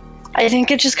 I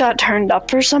think it just got turned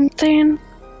up or something.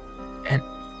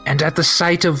 And at the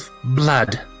sight of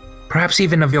blood, perhaps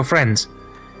even of your friends,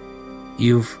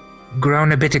 you've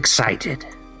grown a bit excited.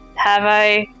 Have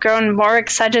I grown more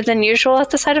excited than usual at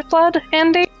the sight of blood,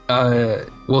 Andy?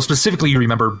 Well, specifically, you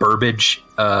remember Burbage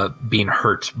being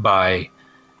hurt by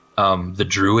the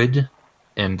druid,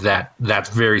 and that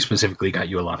very specifically got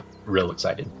you real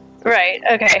excited. Right,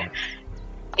 okay.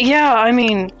 Yeah, I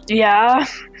mean, yeah.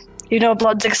 You know,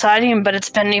 blood's exciting, but it's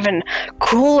been even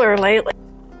cooler lately.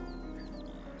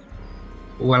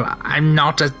 Well, I'm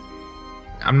not a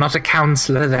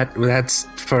counselor. That's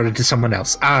for someone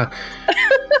else.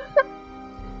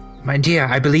 My dear,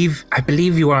 I believe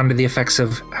you are under the effects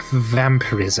of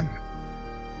vampirism.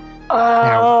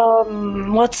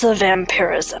 What's a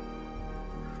vampirism?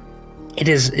 It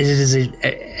is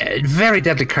a very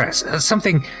deadly curse.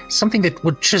 Something that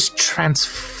would just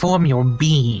transform your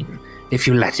being if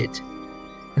you let it.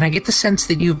 And I get the sense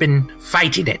that you've been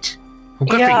fighting it. Well,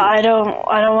 good for you. I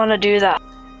don't want to do that.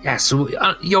 Yeah, so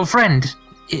your friend,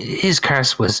 his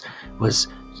curse was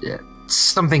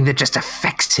something that just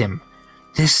affects him.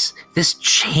 This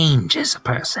changes a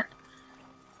person.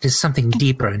 There's something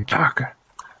deeper and darker.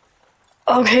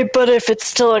 Okay, but if it's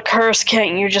still a curse,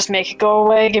 can't you just make it go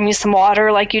away? Give me some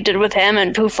water like you did with him,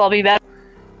 and poof, I'll be better.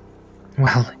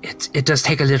 Well, it does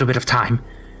take a little bit of time.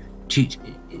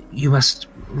 You must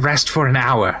rest for an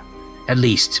hour, at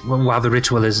least, while the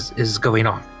ritual is going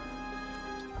on.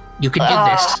 You can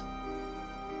do this.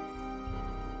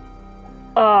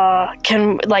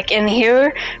 Can, like, in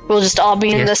here? We'll just all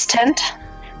be in this tent?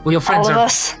 Well, your friends all of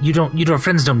us? Your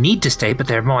friends don't need to stay, but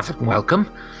they're more than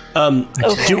welcome.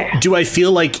 Okay. Do I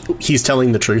feel like he's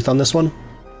telling the truth on this one?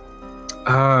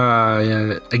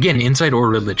 Again, insight or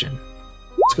religion.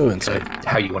 Let's go inside.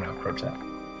 How you want to approach that?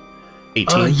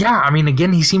 18. Yeah, I mean,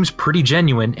 again, he seems pretty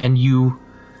genuine, and you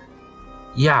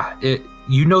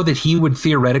know that he would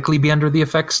theoretically be under the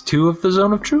effects, too, of the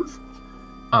Zone of Truth.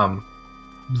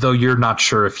 Though you're not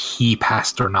sure if he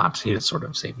passed or not his sort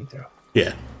of saving throw.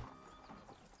 Yeah.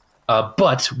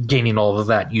 But gaining all of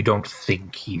that, you don't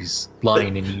think he's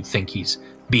lying, and you think he's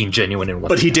being genuine in what.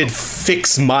 But he did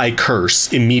fix my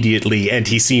curse immediately, and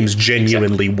he seems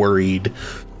genuinely worried.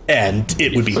 And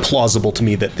it would be plausible to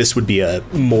me that this would be a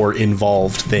more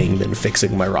involved thing than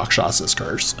fixing my Rakshasa's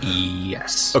curse.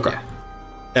 Yes. Okay. Yeah.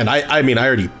 And I mean, I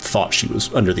already thought she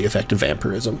was under the effect of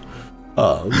vampirism.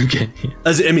 Okay.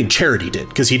 Charity did,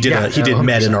 because he did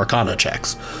med and arcana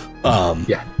checks.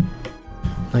 Yeah.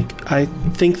 Like, I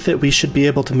think that we should be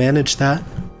able to manage that.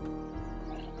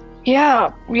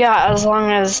 Yeah, as long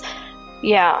as...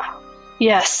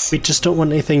 Yes. We just don't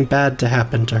want anything bad to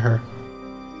happen to her.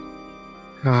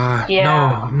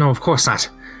 Yeah. No, of course not.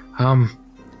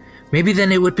 Maybe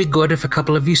then it would be good if a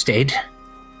couple of you stayed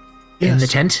in the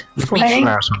tent with me.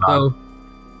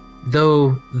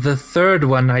 Though the third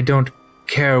one, I don't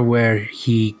care where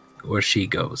he or she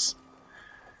goes.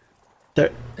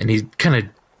 And he kind of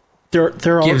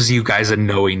gives you guys a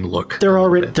knowing look. They're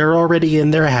already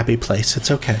in their happy place.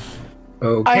 It's okay.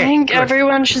 Okay. I think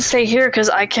everyone should stay here because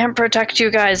I can't protect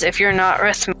you guys if you're not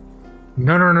with me.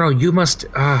 No. You must.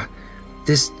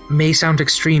 This may sound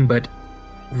extreme, but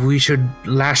we should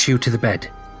lash you to the bed.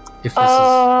 If this is...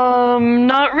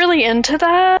 not really into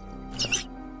that.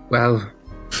 Well,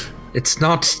 it's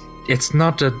not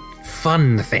a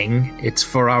fun thing. It's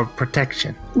for our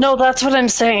protection. No, that's what I'm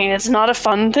saying. It's not a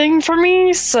fun thing for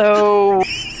me, so...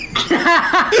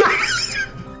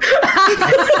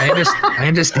 I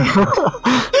understand.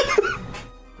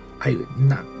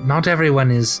 Not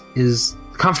everyone is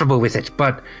comfortable with it,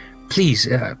 but please,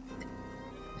 at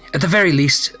the very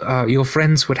least, your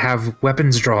friends would have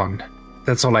weapons drawn.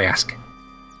 That's all I ask.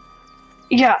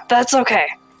 Yeah, that's okay.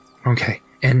 Okay.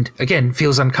 And again,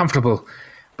 feels uncomfortable,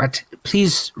 but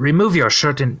please remove your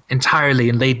shirt entirely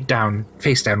and lay down,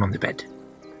 face down on the bed.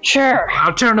 Sure.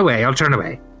 I'll turn away. I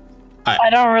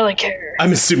don't really care.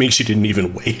 I'm assuming she didn't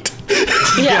even wait.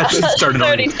 Yeah, she started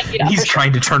already. He's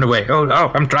trying to turn away. Oh,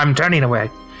 I'm turning away.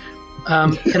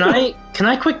 Can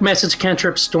I quick message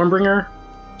cantrip Stormbringer?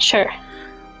 Sure.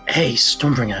 Hey,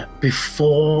 Stormbringer,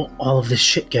 before all of this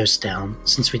shit goes down,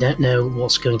 since we don't know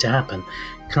what's going to happen,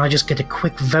 can I just get a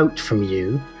quick vote from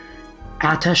you?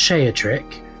 Atta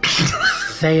Sheadric,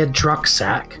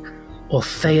 Theodruxac, or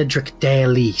Theodric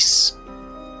Daelise?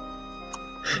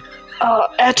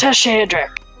 Atta Sheadric.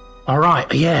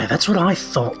 Alright, yeah, that's what I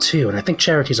thought too, and I think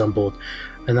Charity's on board.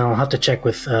 And then I'll have to check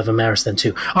with Vimeris then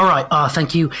too. Alright,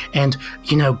 thank you, and,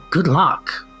 good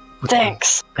luck with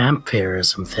Thanks. the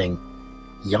vampirism thing.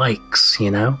 Yikes,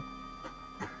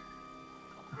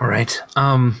 All right.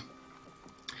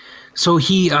 So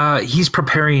he's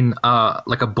preparing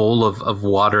like a bowl of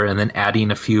water and then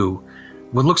adding a few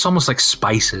what looks almost like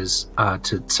spices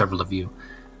to several of you.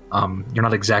 You're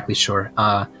not exactly sure.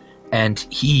 And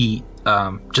he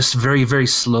just very, very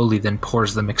slowly then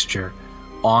pours the mixture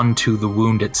onto the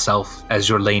wound itself as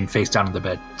you're laying face down on the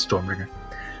bed, Stormbringer.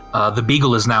 The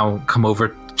beagle has now come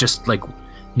over just like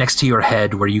next to your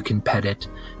head where you can pet it,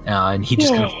 and he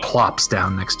just kind of plops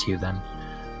down next to you then.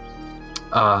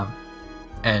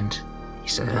 And he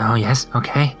said, "Oh yes,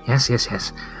 okay, yes."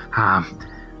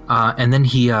 And then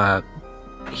he where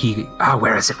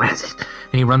is it?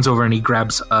 And he runs over and he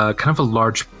grabs kind of a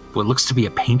large, what looks to be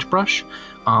a paintbrush,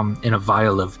 in a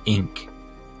vial of ink,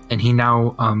 and he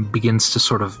now begins to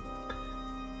sort of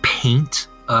paint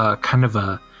kind of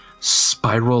a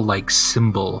spiral-like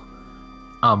symbol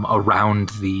around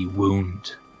the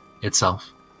wound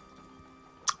itself.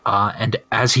 And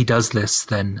as he does this,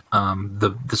 then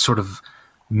the sort of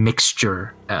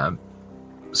mixture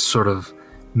sort of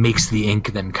makes the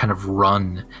ink then kind of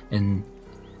run. And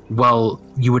while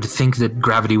you would think that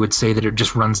gravity would say that it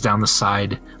just runs down the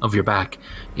side of your back,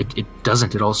 it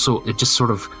doesn't. It just sort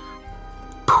of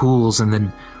pools and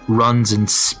then runs and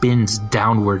spins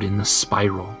downward in the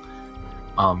spiral,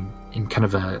 in kind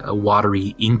of a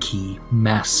watery, inky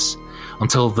mess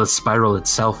until the spiral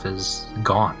itself is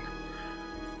gone.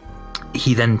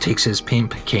 He then takes his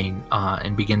pimp cane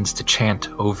and begins to chant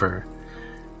over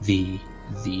the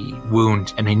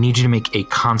wound, and I need you to make a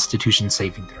Constitution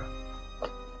saving throw.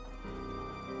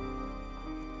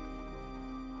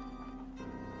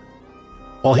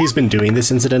 While he's been doing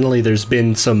this, incidentally, there's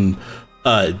been some...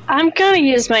 I'm gonna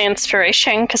use my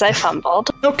inspiration because I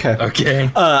fumbled. Okay.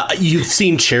 You've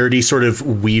seen Charity sort of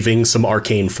weaving some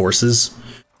arcane forces.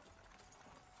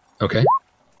 Okay.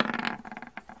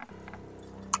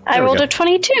 I rolled a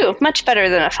 22. Much better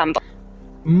than a fumble.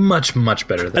 Much, much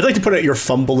better than I'd like to put out your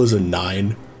fumble as a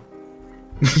 9.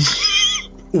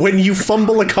 When you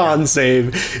fumble a con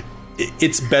save,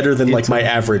 it's better than like my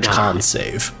average con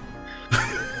save.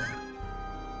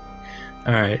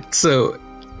 All right, so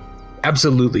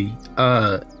absolutely,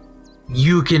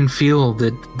 you can feel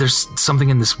that there's something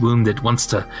in this wound that wants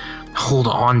to hold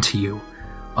on to you,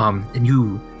 and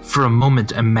you, for a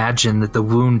moment, imagine that the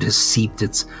wound has seeped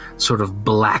its sort of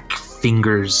black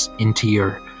fingers into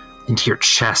your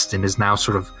chest and is now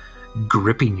sort of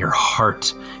gripping your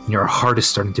heart, and your heart is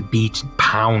starting to beat and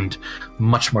pound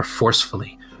much more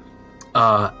forcefully.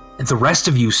 And the rest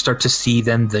of you start to see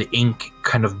then the ink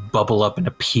kind of bubble up and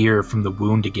appear from the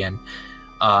wound again.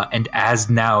 And as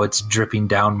now it's dripping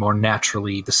down more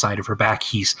naturally the side of her back,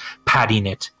 he's patting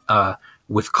it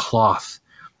with cloth.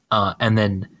 And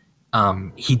then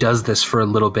he does this for a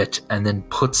little bit and then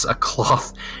puts a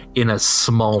cloth in a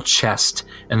small chest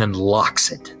and then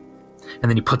locks it. And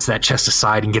then he puts that chest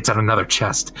aside and gets out another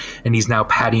chest. And he's now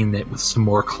patting it with some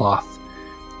more cloth.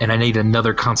 And I need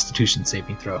another Constitution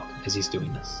saving throw as he's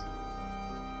doing this.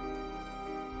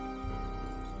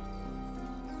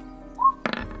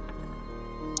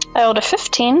 I rolled a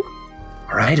 15.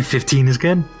 All right, a 15 is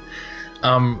good.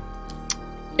 And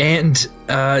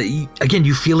again,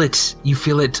 you feel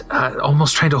it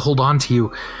almost trying to hold on to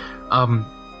you. And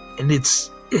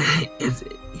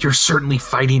you're certainly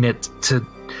fighting it to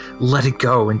let it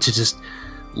go and to just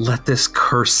let this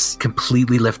curse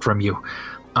completely lift from you.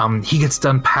 He gets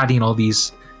done patting all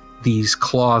these these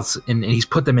cloths and he's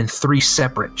put them in 3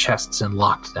 separate chests and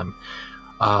locked them.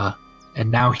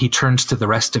 And now he turns to the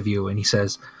rest of you and he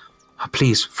says,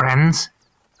 please, friends,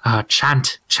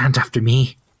 chant after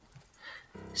me.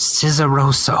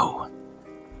 Scissoroso.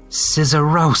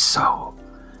 Scissoroso.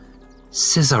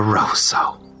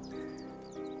 Scissoroso.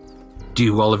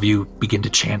 Do all of you begin to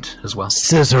chant as well?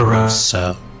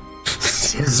 Scissoroso.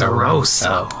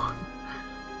 Scissoroso.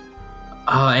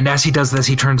 And as he does this,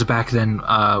 he turns back then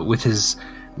with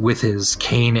his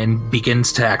cane and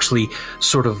begins to actually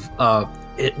sort of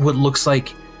it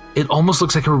almost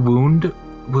looks like her wound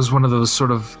was one of those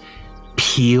sort of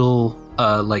peel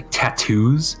like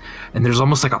tattoos, and there's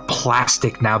almost like a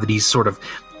plastic now that he's sort of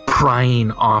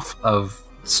prying off of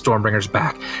Stormbringer's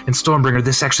back. And Stormbringer,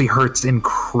 this actually hurts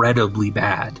incredibly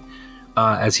bad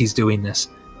as he's doing this.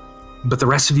 But the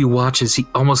rest of you watch as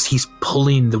he's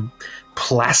pulling the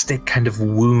plastic kind of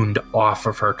wound off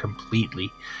of her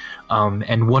completely.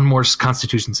 And one more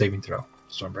Constitution saving throw,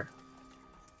 Stormbringer.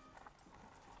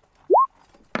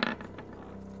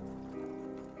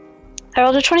 I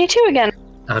rolled a 22 again.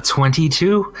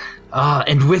 22.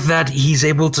 And with that, he's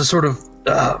able to sort of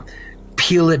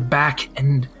peel it back,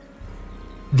 and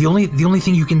the only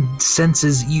thing you can sense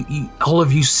is you all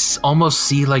of you almost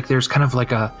see like there's kind of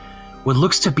like what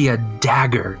looks to be a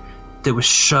dagger that was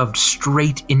shoved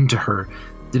straight into her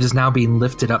that is now being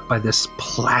lifted up by this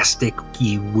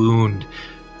plasticky wound,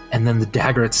 and then the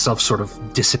dagger itself sort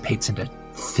of dissipates into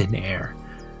thin air.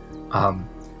 And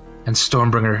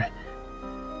Stormbringer,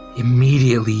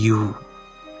 immediately you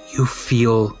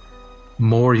feel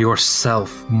more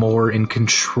yourself, more in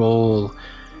control.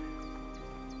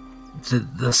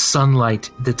 The sunlight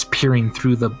that's peering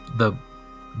through the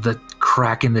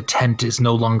crack in the tent is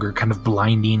no longer kind of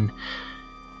blinding.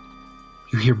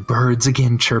 You hear birds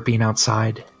again chirping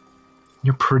outside.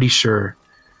 You're pretty sure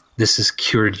this has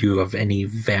cured you of any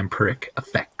vampiric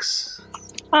effects.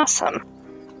 Awesome.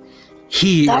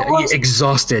 He,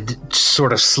 exhausted,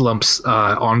 sort of slumps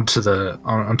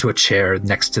onto a chair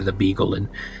next to the beagle and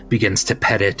begins to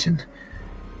pet it, and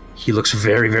he looks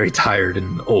very, very tired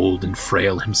and old and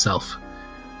frail himself.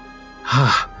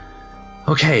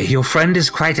 Okay, your friend is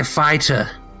quite a fighter.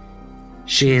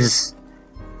 She is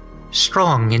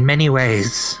strong in many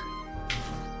ways.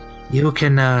 You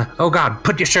can, oh God,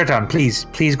 put your shirt on, please.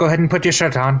 Please go ahead and put your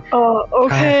shirt on. Oh,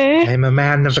 okay. I'm a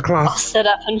man of the cloth. I'll sit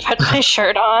up and put my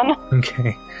shirt on.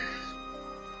 Okay.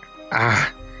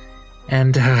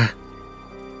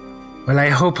 Well, I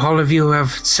hope all of you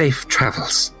have safe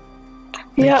travels.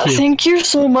 Thank you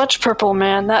so much, Purple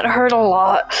Man. That hurt a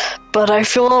lot, but I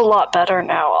feel a lot better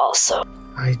now also.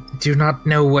 I do not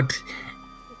know what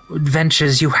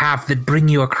adventures you have that bring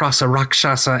you across a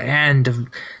Rakshasa and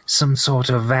some sort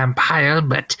of vampire,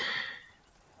 but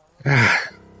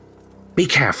be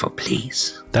careful,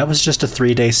 please. That was just a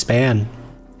 3-day span,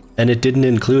 and it didn't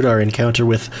include our encounter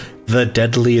with the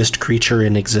deadliest creature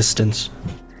in existence.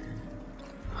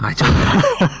 I don't know.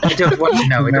 I don't want to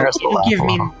know.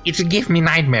 It'll give me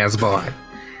nightmares, boy.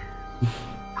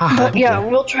 But yeah,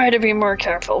 we'll try to be more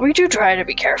careful. We do try to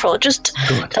be careful. It just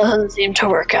doesn't seem to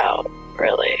work out,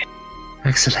 really.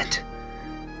 Excellent.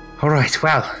 All right,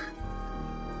 well,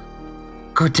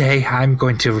 good day. I'm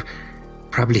going to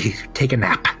probably take a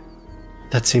nap.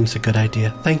 That seems a good idea.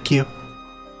 Thank you.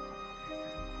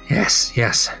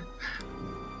 Yes.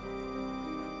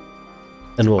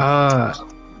 And we'll...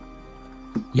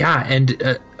 yeah,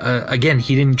 and again,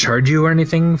 he didn't charge you or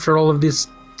anything for all of these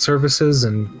services,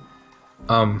 and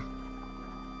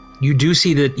you do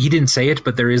see that he didn't say it,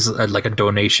 but there is like a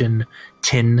donation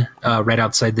tin right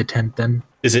outside the tent. Then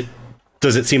does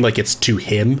it seem like it's to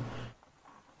him?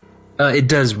 It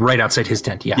does, right outside his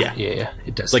tent. Yeah,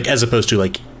 it does. Like as opposed to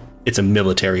like it's a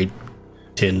military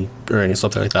tin or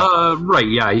something like that. Right.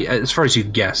 Yeah. As far as you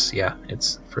guess, yeah,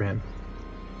 it's for him.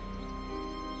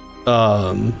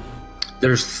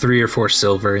 There's 3 or 4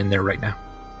 silver in there right now.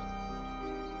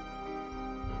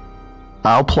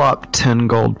 I'll plop 10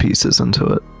 gold pieces into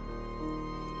it.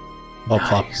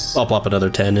 I'll plop another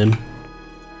 10 in.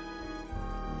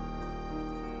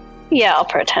 Yeah, I'll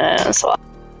put 10 in as well.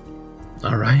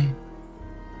 All right.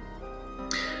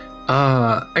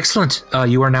 Excellent.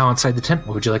 You are now outside the tent.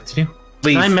 What would you like to do?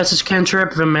 Leave. Can I message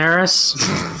Cantrip Vimeris?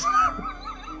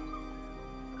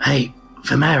 Hey,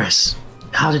 Vimeris,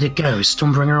 how did it go? Is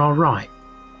Stormbringer all right?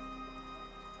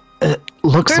 It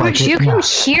looks Burbage, like it. you can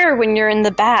hear when you're in the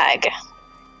bag.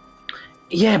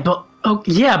 Yeah, but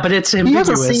it's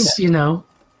ambiguous, you know.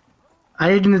 I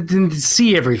didn't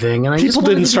see everything, and I People just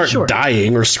didn't start start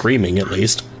dying or screaming, at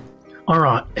least. All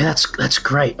right, that's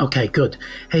great. Okay, good.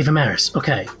 Hey, Vimeris.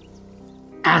 Okay,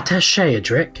 Atta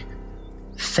Sheadric,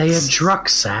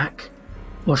 Theodruxac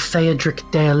or Theodric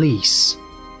Dealise?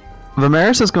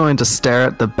 Vimeris is going to stare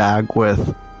at the bag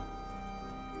with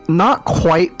not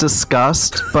quite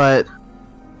disgust, but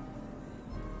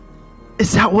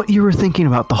is that what you were thinking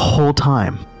about the whole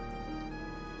time?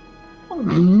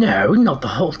 No, not the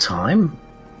whole time.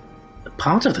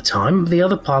 Part of the time. The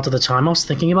other part of the time I was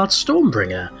thinking about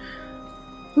Stormbringer.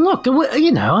 Look,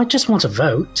 I just want to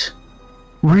vote.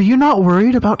 Were you not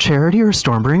worried about Charity or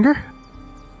Stormbringer?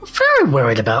 Very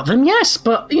worried about them, yes,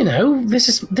 but,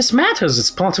 this matters. It's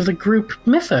part of the group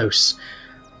mythos.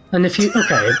 And if you...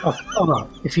 Okay, hold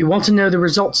on. If you want to know the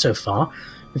results so far,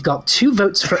 we've got 2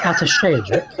 votes for Atta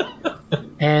Shadrick,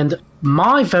 and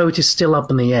my vote is still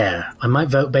up in the air. I might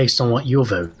vote based on what your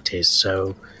vote is,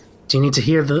 so... Do you need to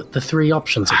hear the 3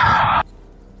 options again?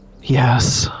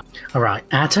 Yes. All right,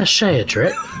 Atta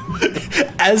Shadrick.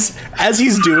 As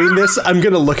he's doing this, I'm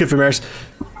going to look at Vimeris.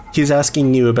 He's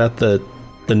asking you about the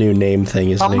new name thing,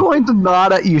 isn't he? I'm going to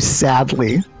nod at you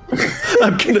sadly.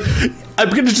 I'm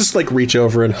gonna just reach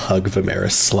over and hug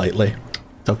Vimeris slightly.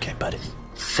 It's okay, buddy.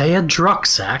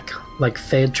 Theodruxac, like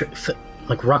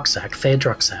rucksack,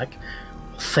 Theodruxac,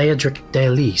 Theodric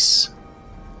Dealise.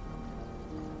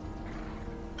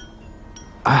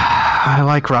 I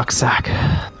like rucksack.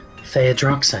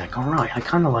 Theodruxac, alright, I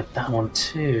kind of like that one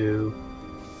too.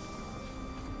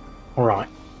 Alright,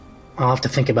 I'll have to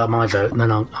think about my vote and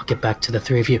then I'll get back to the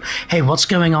 3 of you. Hey, what's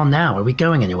going on now? Are we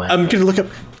going anywhere? I'm gonna look up.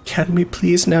 Can we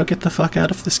please now get the fuck out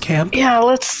of this camp? Yeah,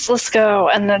 let's go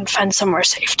and then find somewhere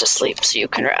safe to sleep so you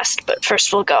can rest. But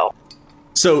first we'll go.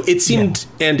 So it seemed,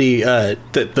 Andy, that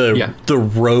the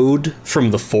road from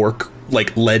the fork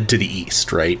led to the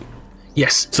east, right?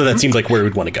 Yes. So that seems like where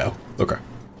we'd want to go. Okay.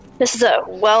 This is a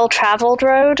well-traveled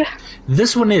road.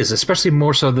 This one is, especially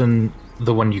more so than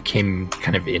the one you came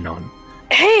kind of in on.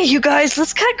 Hey, you guys,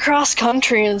 let's cut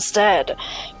cross-country instead.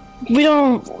 We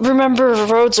don't remember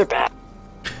roads are bad.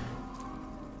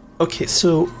 Okay,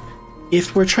 so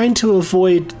if we're trying to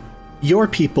avoid your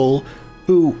people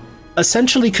who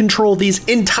essentially control these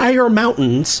entire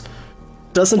mountains,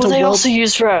 doesn't they also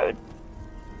use road.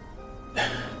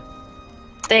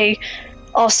 They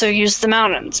also use the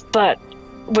mountains, but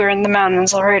we're in the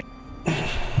mountains already.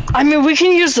 I mean, we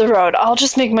can use the road. I'll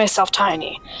just make myself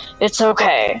tiny. It's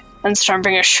okay. And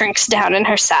Stormbringer shrinks down in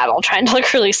her saddle, trying to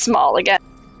look really small again.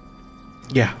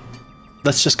 Yeah.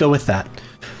 Let's just go with that.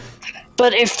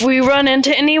 But if we run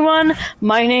into anyone,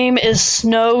 my name is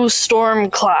Snow Storm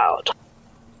Cloud.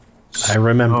 I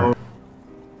remember.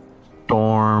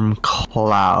 Storm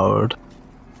Cloud.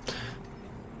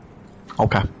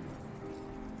 Okay.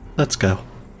 Let's go.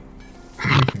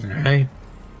 Alright.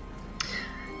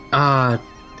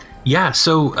 Yeah,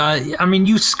 so,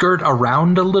 you skirt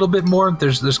around a little bit more.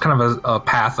 There's kind of a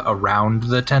path around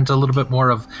the tent a little bit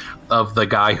more of the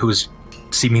guy who's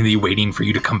seemingly waiting for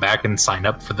you to come back and sign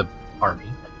up for the army.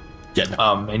 Yeah.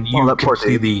 No. And you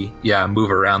completely,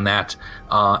 move around that.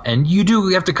 And you do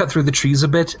have to cut through the trees a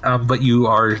bit, but you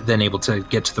are then able to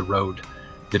get to the road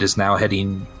that is now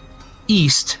heading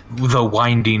east, though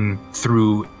winding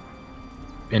through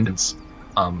Indus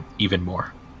even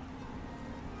more.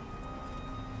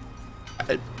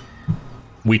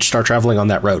 We start traveling on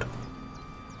that road.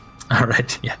 All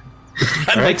right, yeah.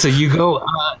 All right, so you go.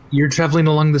 You're traveling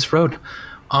along this road,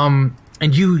 and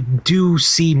you do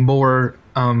see more.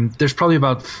 There's probably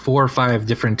about 4 or 5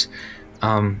 different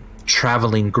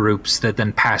traveling groups that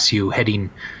then pass you,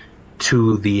 heading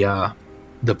to the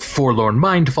Forlorn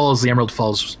Mind Falls, the Emerald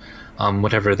Falls,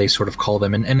 whatever they sort of call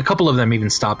them, and a couple of them even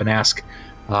stop and ask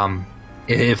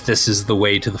if this is the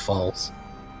way to the falls.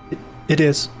 It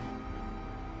is.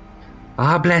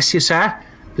 Bless you, sir.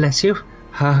 Bless you.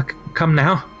 Come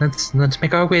now. Let's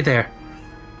make our way there.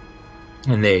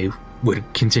 And they would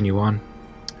continue on.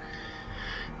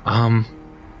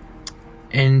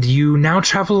 And you now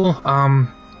travel.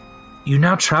 You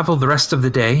now travel the rest of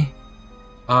the day,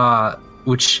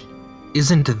 which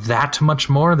isn't that much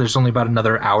more. There's only about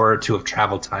another hour or 2 of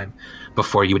travel time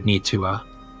before you would need to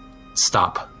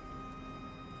stop.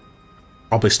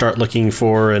 Probably start looking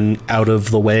for an out of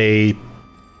the way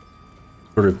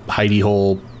sort of hidey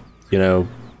hole,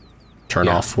 turn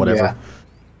off, whatever.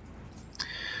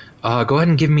 Yeah. Go ahead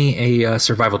and give me a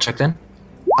survival check then.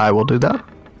 I will do that.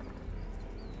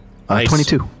 Nice.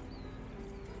 22.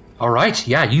 All right.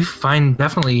 Yeah, you find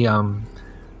definitely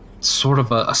sort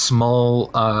of a small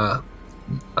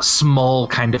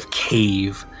kind of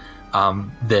cave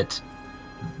that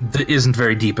isn't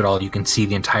very deep at all. You can see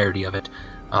the entirety of it,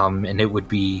 and it would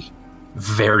be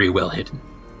very well hidden.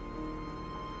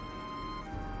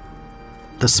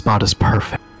 The spot is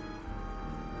perfect.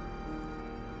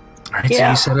 All right, so Yeah.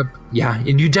 you set up,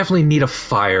 and you definitely need a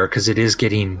fire because it is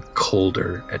getting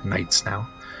colder at nights now.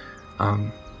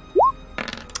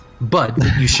 But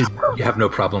you have no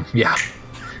problem,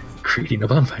 creating a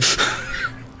bonfire.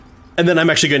 And then I'm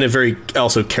actually going to very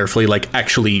also carefully, like,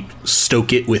 actually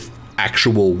stoke it with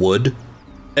actual wood,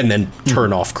 and then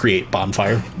turn off create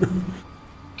bonfire.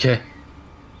 Okay.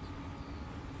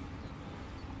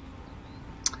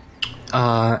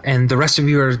 And the rest of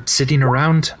you are sitting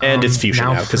around. And it's fusion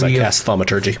now because I free of- cast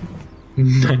thaumaturgy.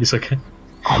 Nice, okay.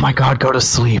 Oh my god, go to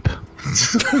sleep.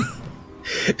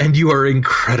 And you are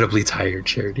incredibly tired,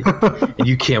 Charity. And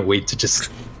you can't wait to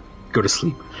just go to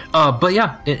sleep. But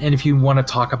yeah, and if you want to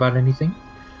talk about anything,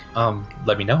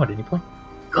 let me know at any point.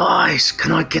 Guys,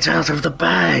 can I get out of the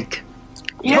bag?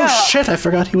 Yeah. Oh shit, I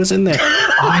forgot he was in there.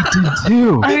 I did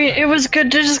too. I mean, it was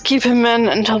good to just keep him in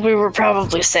until we were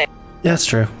probably safe. Yeah, that's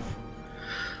true.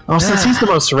 Oh, since he's the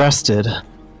most rested,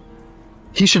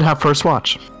 he should have first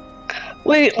watch.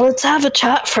 Wait, let's have a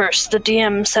chat first. The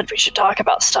DM said we should talk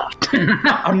about stuff.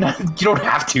 I'm not. You don't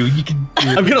have to. You can.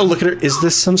 I'm gonna look at her. Is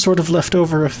this some sort of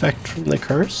leftover effect from the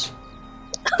curse?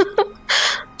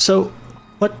 So,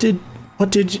 what did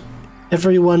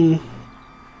everyone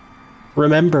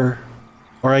remember,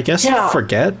 or I guess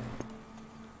forget?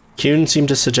 Kuhn seemed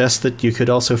to suggest that you could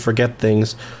also forget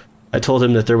things. I told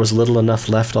him that there was little enough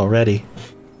left already.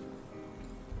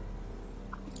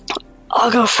 I'll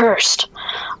go first.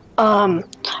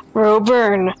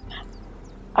 Roburn.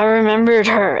 I remembered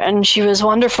her, and she was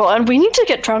wonderful, and we need to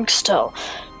get drunk still.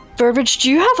 Burbage,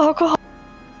 do you have alcohol?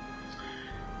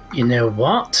 You know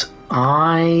what?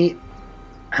 I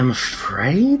am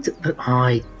afraid that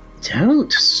I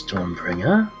don't,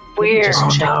 Stormbringer. Weird.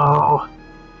 Just check No.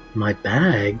 my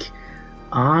bag.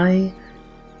 I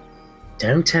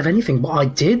don't have anything, but I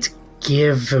did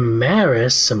give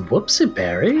Vimeris some whoopsie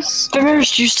berries.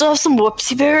 Vimeris, do you still have some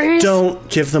whoopsie berries? Don't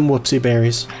give them whoopsie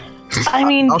berries. I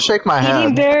mean, I'll shake my eating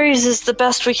head. berries is the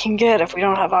best we can get if we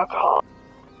don't have alcohol.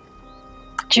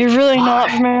 Do you really not,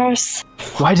 Vimeris?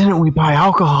 Why didn't we buy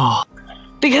alcohol?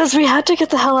 Because we had to get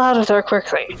the hell out of there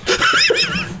quickly.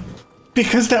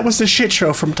 Because that was a shit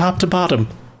show from top to bottom.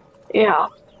 Yeah.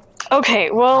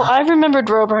 Okay, well, I remembered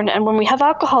Roburn, and when we have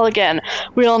alcohol again,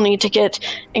 we all need to get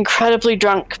incredibly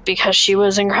drunk because she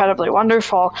was incredibly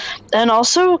wonderful. And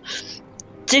also,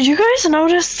 did you guys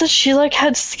notice that she, like,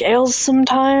 had scales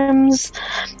sometimes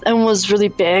and was really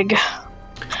big?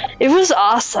 It was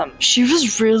awesome. She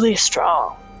was really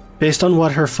strong. Based on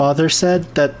what her father said,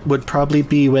 that would probably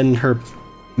be when her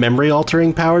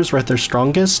memory-altering powers were at their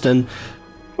strongest, and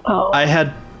Oh. I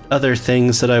had other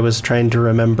things that I was trying to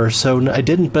remember, so I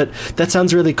didn't, but that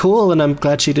sounds really cool, and I'm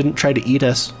glad she didn't try to eat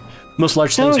us. Most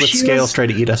large things with she scales was- try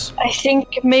to eat us. I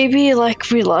think maybe,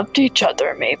 like, we loved each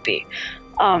other, maybe.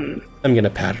 I'm gonna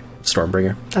pat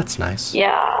Stormbringer. That's nice.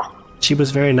 Yeah. She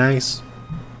was very nice.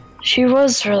 She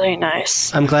was really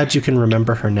nice. I'm glad you can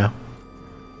remember her now.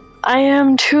 I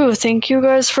am too. Thank you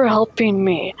guys for helping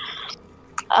me.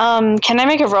 Can I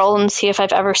make a roll and see if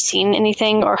I've ever seen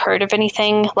anything or heard of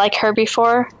anything like her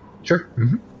before? Sure.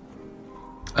 Mm-hmm.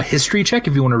 A history check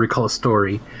if you want to recall a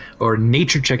story, or a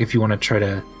nature check if you want to try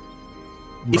to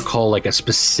recall like a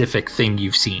specific thing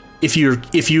you've seen. If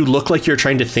you look like you're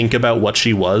trying to think about what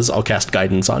she was, I'll cast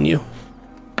guidance on you.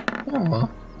 Oh,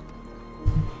 well.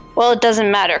 Well, it doesn't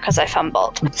matter because I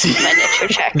fumbled my nature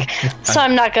check. So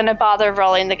I'm not going to bother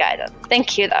rolling the guidance.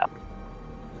 Thank you, though.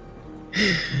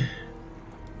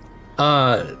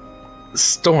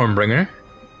 Stormbringer.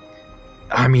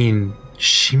 I mean,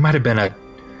 she might have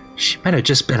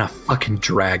just been a fucking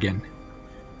dragon.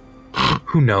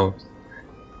 Who knows?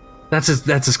 That's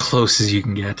as close as you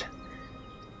can get.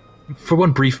 For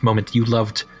one brief moment, you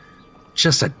loved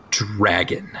just a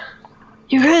dragon.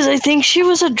 You guys, I think she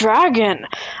was a dragon.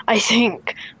 I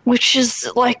think. Which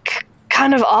is, like,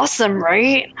 kind of awesome,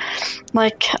 right?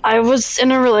 Like, I was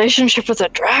in a relationship with a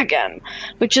dragon.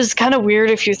 Which is kind of weird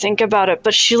if you think about it.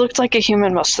 But she looked like a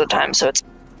human most of the time, so it's...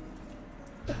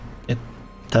 It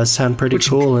does sound pretty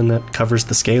cool, and that covers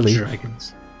the scaly.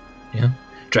 Dragons. Yeah.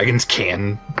 Dragons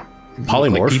can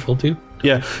Polymorph. look like people too.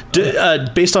 Yeah.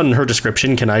 Based on her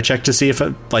description, can I check to see if,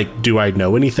 do I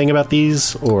know anything about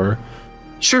these, or...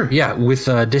 Sure, yeah, with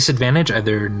disadvantage,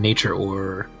 either nature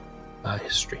or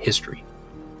history.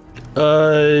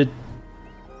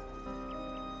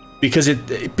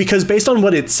 Because based on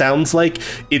what it sounds like,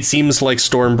 it seems like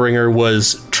Stormbringer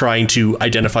was trying to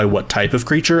identify what type of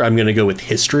creature. I'm going to go with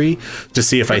history to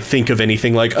see if I think of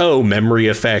anything like, oh, memory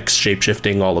effects,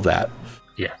 shapeshifting, all of that.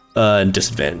 Yeah. And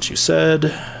disadvantage, you said.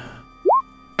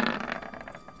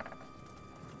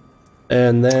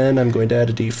 And then I'm going to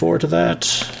add a d4 to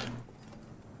that.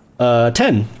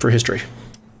 10 for history.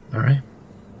 All right.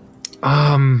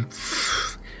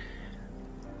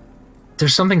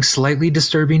 There's something slightly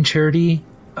disturbing, Charity,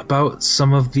 about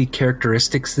some of the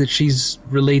characteristics that she's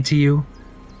relayed to you.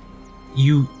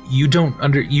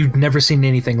 You've never seen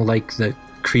anything like the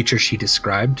creature she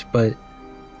described, but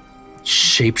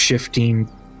shape-shifting,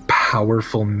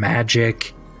 powerful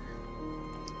magic.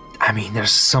 I mean,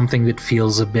 there's something that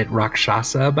feels a bit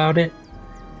Rakshasa about it.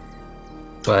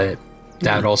 But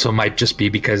that also might just be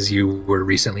because you were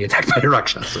recently attacked by a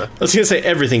Rakshasa. I was going to say,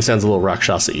 everything sounds a little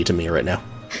Rakshasa-y to me right now.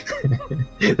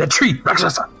 That tree,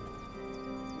 Rakshasa!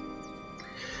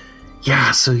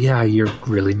 Yeah, you're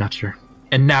really not sure.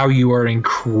 And now you are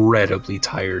incredibly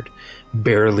tired,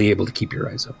 barely able to keep your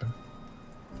eyes open.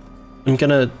 I'm going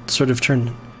to sort of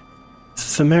turn...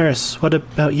 Themaris, what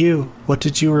about you? What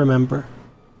did you remember?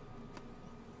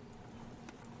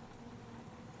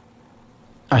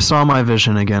 I saw my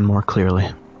vision again more clearly.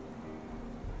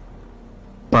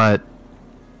 But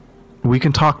we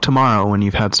can talk tomorrow when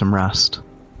you've had some rest.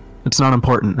 It's not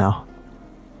important now.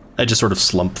 I just sort of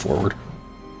slump forward.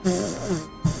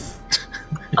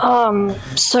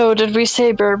 So did we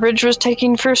say Burbage was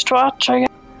taking first watch, I guess?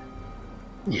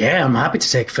 Yeah, I'm happy to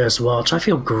take first watch. I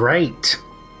feel great.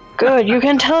 Good, you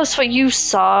can tell us what you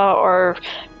saw or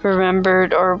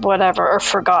remembered or whatever, or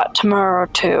forgot tomorrow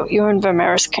too. You and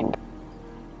Vimeris can...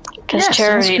 Because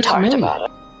Charity talked about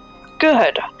it.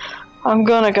 Good. I'm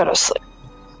gonna go to sleep.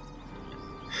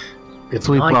 Good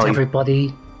Sleep night, well.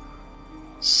 everybody.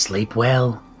 Sleep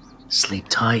well. Sleep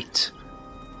tight.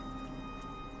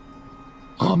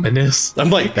 Ominous. I'm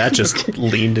like, that just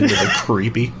leaned into the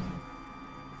creepy.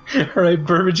 All right,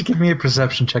 Burbage, give me a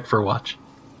perception check for a watch.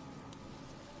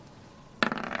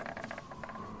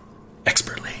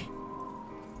 Expertly.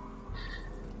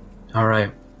 All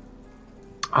right.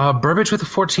 Burbage with a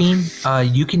 14,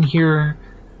 you can hear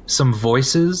some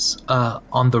voices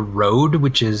on the road,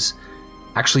 which is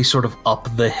actually sort of up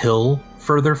the hill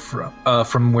further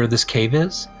from where this cave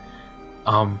is.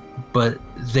 But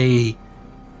they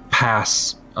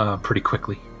pass pretty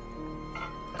quickly.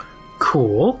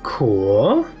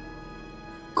 Cool.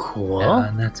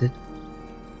 And that's it.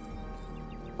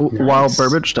 While Nice.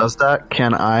 Burbage does that,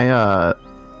 can I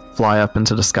fly up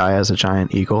into the sky as a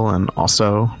giant eagle and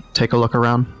also take a look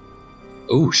around?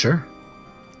 Oh, sure.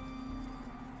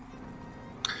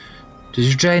 Does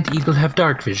your giant eagle have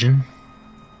dark vision?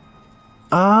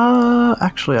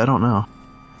 Actually, I don't know.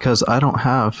 Because I don't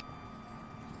have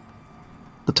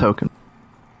the token.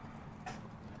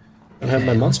 I have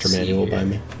my monster Let's see manual here. by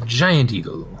me. Giant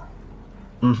eagle.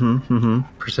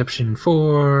 Perception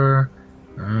 4.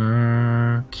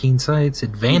 Keen sights,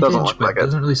 advantage, Doesn't look but like it.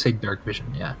 doesn't really say dark vision.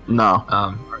 Yeah. No.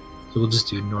 So we'll just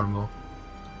do normal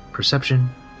perception.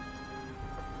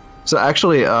 So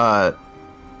actually,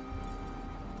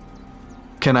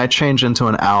 can I change into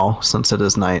an owl since it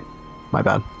is night? My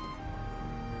bad.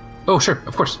 Oh, sure,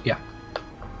 of course, yeah.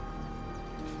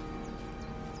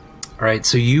 All right,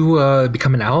 so you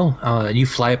become an owl. You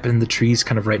fly up in the trees,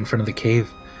 kind of right in front of the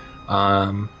cave.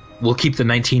 We'll keep the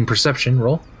 19 perception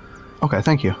roll. Okay,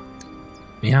 thank you.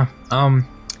 Yeah.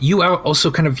 You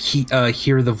also kind of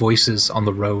hear the voices on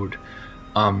the road,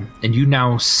 and you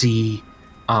now see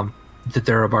that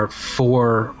there are about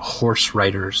 4 horse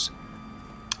riders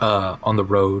on the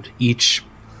road. Each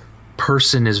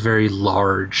person is very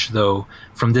large, though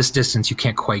from this distance you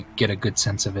can't quite get a good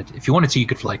sense of it. If you wanted to, you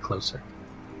could fly closer.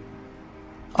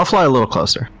 I'll fly a little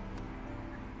closer.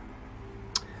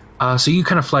 So you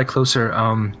kind of fly closer.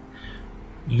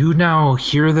 You now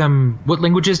hear them. What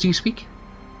languages do you speak?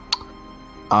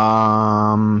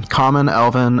 Common,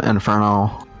 Elven,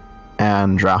 Infernal,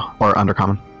 and Drow, or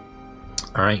Undercommon.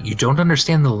 All right, you don't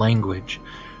understand the language,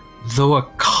 though a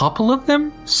couple of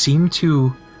them seem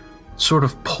to sort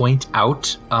of point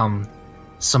out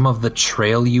some of the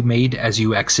trail you made as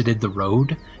you exited the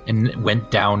road and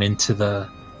went down into the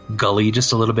gully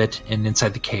just a little bit and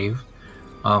inside the cave.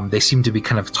 They seem to be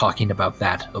kind of talking about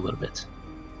that a little bit.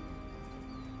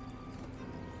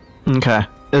 Okay.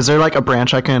 Is there like a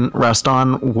branch I can rest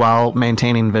on while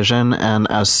maintaining vision, and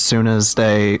as soon as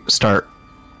they start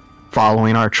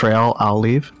following our trail, I'll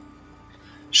leave?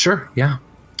 Sure, yeah.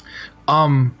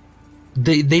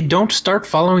 They don't start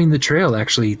following the trail,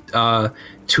 actually.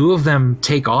 2 of them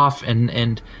take off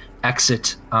and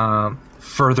exit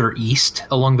further east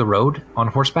along the road on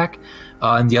horseback,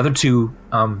 and the other 2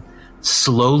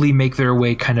 slowly make their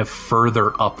way kind of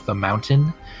further up the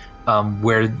mountain,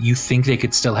 where you think they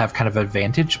could still have kind of a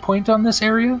vantage point on this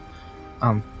area,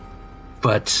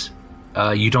 but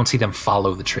you don't see them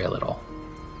follow the trail at all.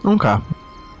 Okay.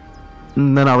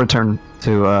 And then I'll return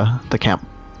to the camp.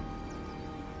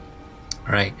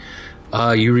 All right.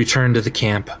 You return to the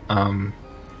camp.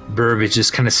 Burbage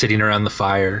is kind of sitting around the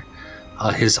fire.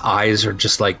 His eyes are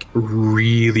just like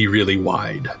really, really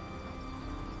wide.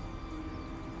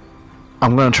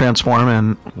 I'm going to transform,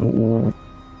 and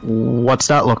what's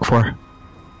that look for?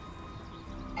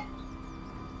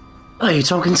 Are you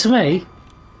talking to me?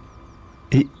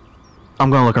 I'm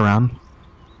going to look around.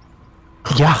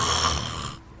 Yeah.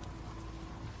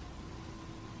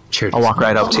 Cheers. I'll walk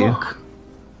right up to you.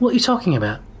 What are you talking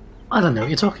about? I don't know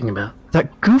what you're talking about.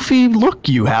 That goofy look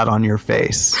you had on your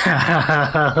face.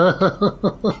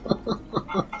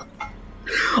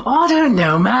 I don't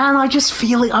know, man. I'm just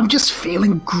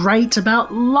feeling great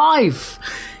about life.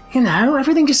 You know,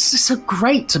 everything is so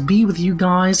great to be with you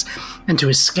guys and to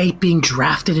escape being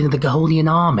drafted into the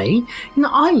Gaholian army. You know,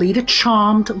 I lead a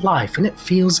charmed life and it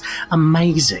feels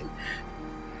amazing.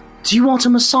 Do you want a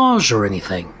massage or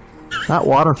anything? That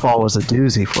waterfall was a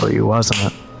doozy for you,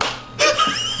 wasn't it?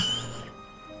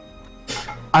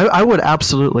 I would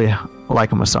absolutely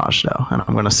like a massage, though, and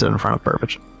I'm going to sit in front of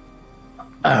Burbage.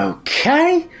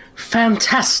 Okay,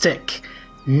 fantastic.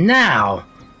 Now,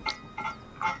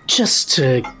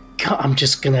 I'm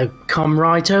just gonna come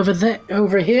right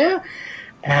over here,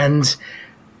 and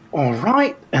all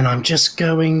right, and I'm just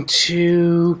going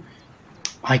to,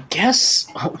 I guess,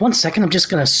 1 second, I'm just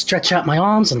gonna stretch out my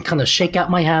arms and kind of shake out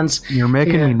my hands. You're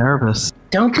making me nervous.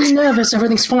 Don't be nervous,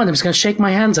 everything's fine. I'm just gonna shake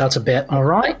my hands out a bit, all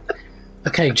right?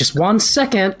 Okay, just 1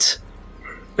 second.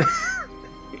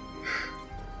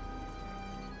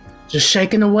 Just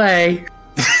shaking away.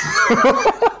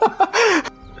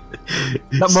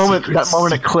 That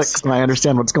moment it clicks and I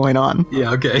understand what's going on.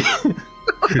 Yeah, okay.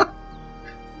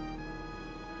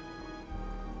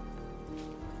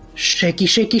 Shaky,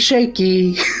 shaky,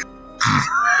 shaky.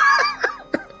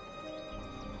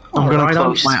 I'm going to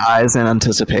close my eyes in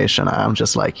anticipation. I'm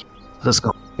just like, this is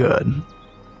going good.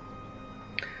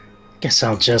 Guess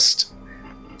I'll just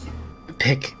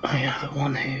pick the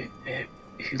one who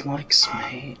likes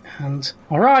me. And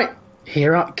all right,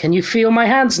 can you feel my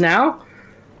hands now?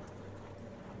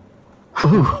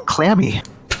 Ooh, clammy.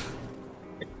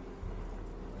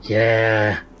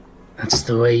 Yeah, that's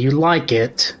the way you like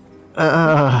it.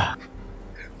 How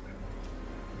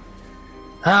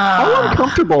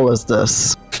uncomfortable is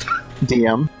this,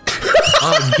 DM?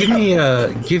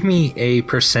 Give me a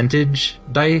percentage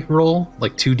die roll,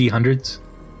 like 2d100s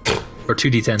or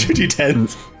 2d10.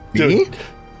 2d10s. Me?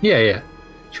 Yeah.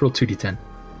 Just roll 2d10.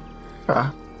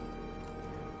 I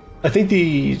think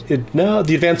the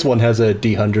advanced one has a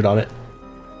d100 on it.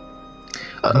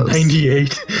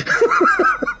 98.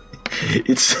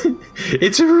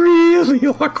 It's really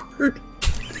awkward.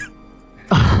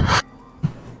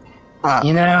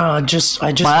 You know, I just.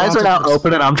 My eyes are now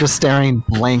open and I'm just staring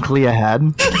blankly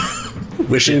ahead.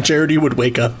 Wishing Charity would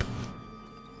wake up.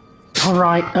 All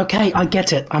right, okay, I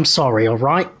get it. I'm sorry. All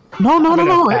right.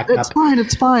 No. It's fine.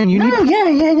 It's fine. You need.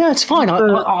 Yeah. It's fine. I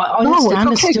understand.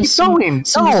 No, it's okay. Keep going.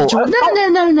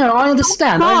 No. I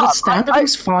understand.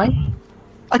 Everything's fine.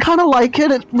 I kind of like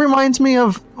it. It reminds me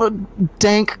of a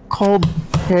dank, cold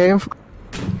cave.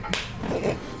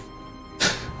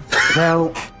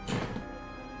 Well,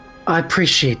 I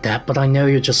appreciate that, but I know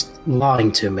you're just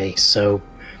lying to me, so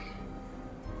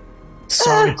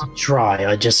sorry to try.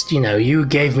 I just, you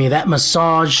gave me that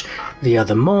massage the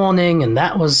other morning, and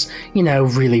that was,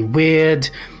 really weird.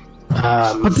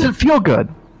 But did it feel good?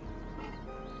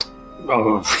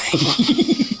 Oh.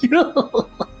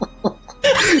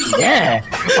 Yeah,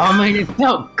 I mean, it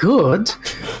felt good.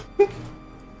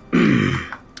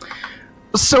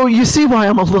 So you see why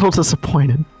I'm a little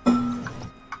disappointed.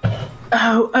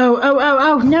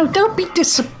 Oh, no, don't be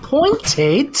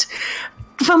disappointed.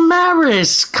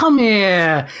 Vamaris, come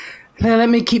here. Let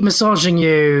me keep massaging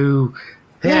you.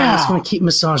 Yeah, I'm just going to keep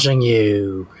massaging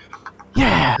you.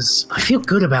 Yes, I feel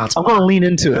good about it. I'm going to lean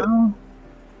into it.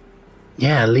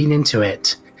 Yeah, lean into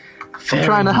it. I'm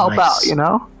trying to help out,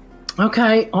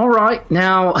 Okay, all right.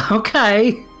 Now,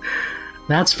 okay.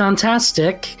 That's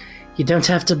fantastic. You don't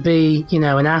have to be,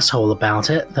 an asshole about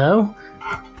it, though.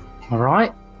 All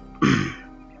right?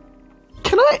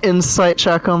 Can I insight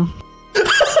check him?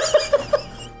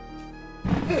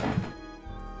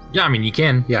 Yeah, I mean, you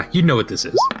can. Yeah, you know what this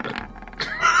is.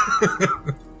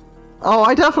 Oh,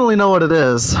 I definitely know what it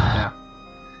is. Yeah.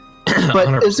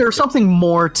 But is there something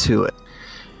more to it?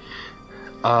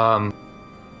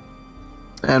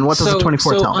 And what does the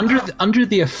 24 tell me? Under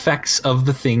the effects of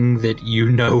the thing that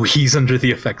he's under the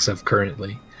effects of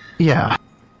currently. Yeah.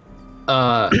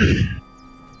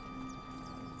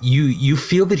 You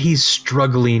feel that he's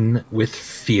struggling with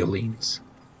feelings.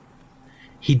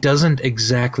 He doesn't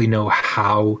exactly know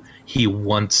how he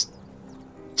wants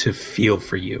to feel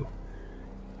for you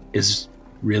is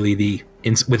really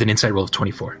with an insight roll of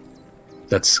 24.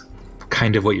 That's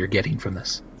kind of what you're getting from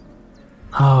this.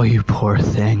 Oh, you poor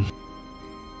thing.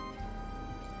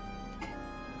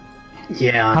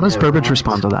 Yeah. How does Burbage right?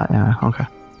 respond to that? Yeah, okay.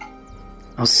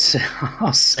 I'll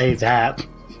say that.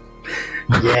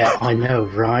 Yeah, I know,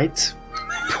 right?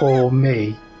 Poor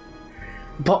me.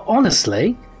 But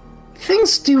honestly,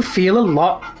 things do feel a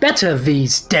lot better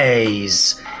these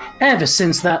days. Ever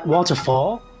since that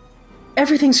waterfall,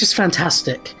 everything's just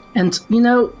fantastic. And,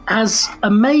 as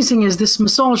amazing as this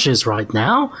massage is right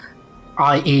now,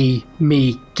 i.e.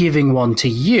 me giving one to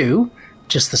you,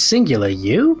 just the singular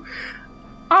you,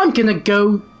 I'm gonna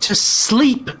go to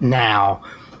sleep now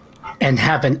and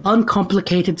have an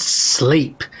uncomplicated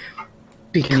sleep.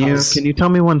 Because Can you tell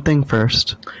me one thing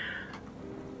first?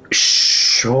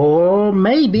 Sure,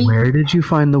 maybe. Where did you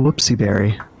find the whoopsie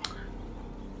berry?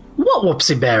 What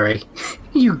whoopsie berry?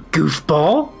 You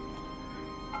goofball.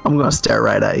 I'm gonna stare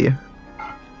right at you.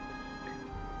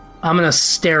 I'm gonna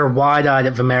stare wide-eyed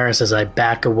at Vimeris as I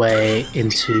back away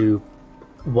into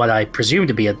what I presume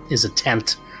to be is a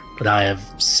tent that I have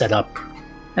set up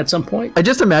at some point. I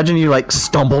just imagine you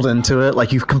stumbled into it,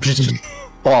 you completely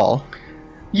fall.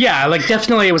 Yeah,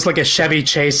 definitely it was like a Chevy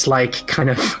Chase kind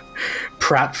of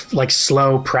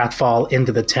slow pratfall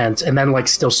into the tent, and then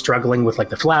still struggling with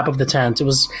the flap of the tent. It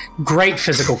was great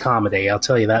physical comedy, I'll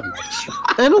tell you that much.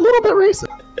 And a little bit racist.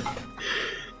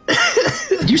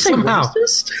 Did you say Somehow.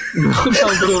 racist? A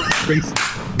little racist.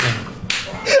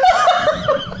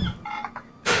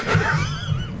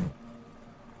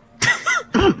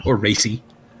 Or racy.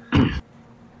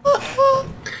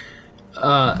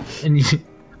 And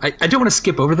I don't want to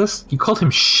skip over this. You called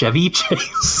him Chevy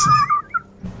Chase.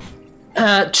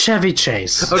 Chevy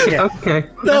Chase. Okay. Yeah. Okay.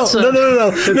 No.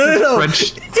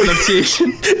 French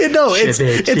pronunciation. No,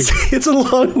 Chevy Chase. it's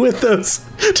along with those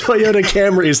Toyota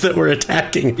Camrys that were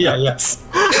attacking. Yeah. Yes.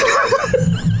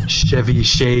 Chevy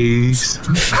Chase.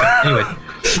 Anyway,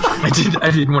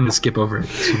 I didn't want to skip over it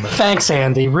too much. Thanks,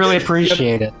 Andy. Really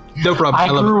appreciate it. No problem. I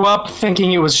love grew up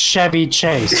thinking it was Chevy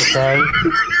Chase, okay?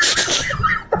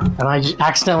 And I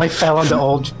accidentally fell into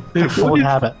old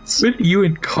habits. With you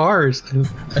in cars.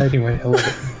 Anyway, I love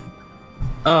it.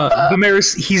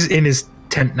 Vimeris, he's in his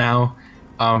tent now.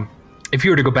 If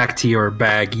you were to go back to your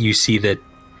bag, you see that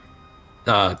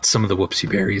some of the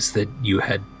whoopsie berries that you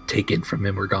had taken from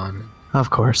him were gone. Of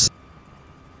course.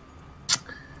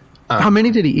 How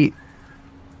many did he eat?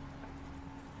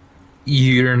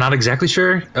 You're not exactly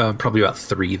sure? Probably about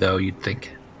 3, though, you'd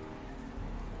think.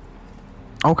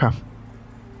 Okay.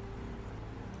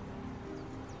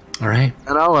 All right.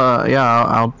 And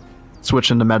I'll switch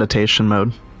into meditation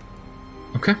mode.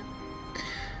 Okay.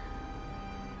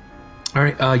 All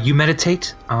right. You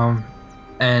meditate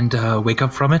and wake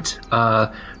up from it.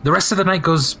 The rest of the night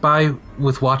goes by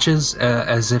with watches,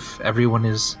 as if everyone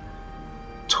is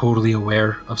totally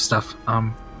aware of stuff.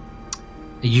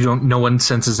 No one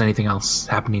senses anything else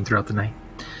happening throughout the night.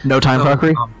 No time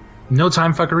fuckery? No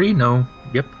time fuckery. No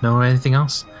anything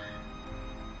else.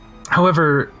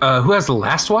 However, who has the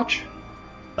last watch?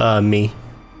 Me.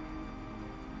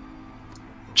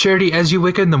 Charity, as you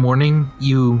wake up in the morning,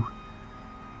 you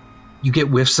get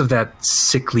whiffs of that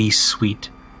sickly sweet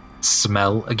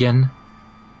smell again.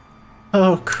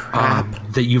 Oh, crap.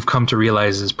 That you've come to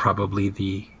realize is probably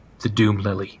the Doom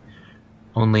Lily.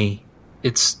 Only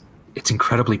it's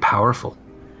incredibly powerful.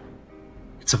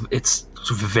 It's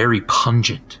very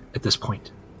pungent at this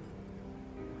point.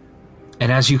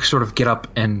 And as you sort of get up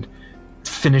and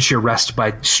finish your rest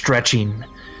by stretching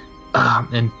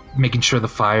and making sure the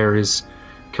fire is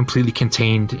completely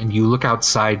contained, and you look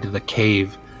outside the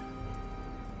cave,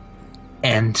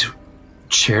 and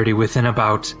Charity, within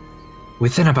about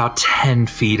 10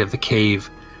 feet of the cave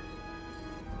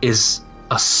is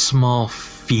a small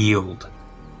field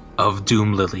of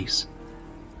doom lilies,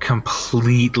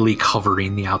 completely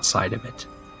covering the outside of it.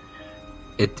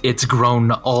 It's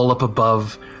grown all up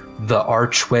above the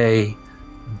archway.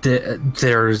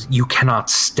 You cannot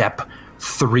step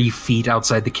 3 feet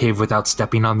outside the cave without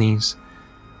stepping on these.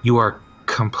 You are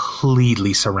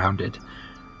completely surrounded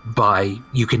by,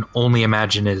 you can only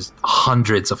imagine, is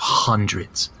hundreds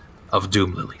of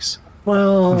doom lilies.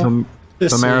 Well,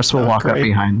 Vimeris will walk up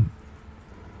behind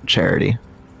Charity.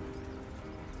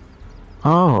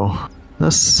 Oh,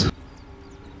 this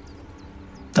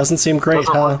doesn't seem great,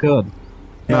 doesn't huh? look good.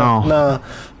 Yeah,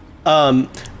 no.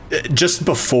 Just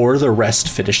before the rest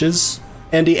finishes,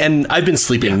 Andy, and I've been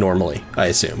sleeping normally, I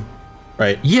assume,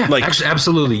 right? Yeah, like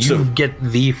absolutely. You so- get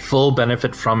the full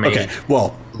benefit from okay.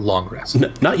 Well, long rest.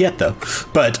 not yet though.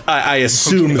 But I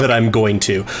assume that I'm going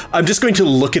to. I'm just going to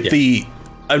look at the.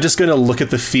 I'm just going to look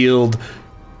at the field.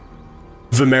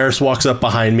 Vimeris walks up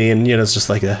behind me, and it's just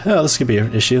like, oh, this could be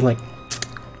an issue. Like,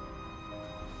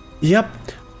 yep.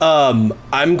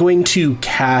 I'm going to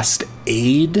cast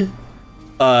Aid,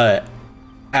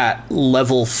 at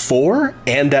level 4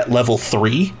 and at level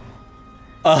 3.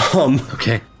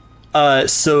 Okay.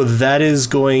 So that is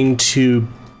going to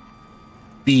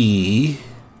be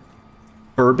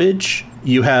Burbage.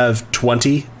 You have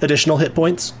 20 additional hit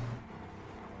points.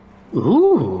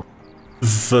 Ooh.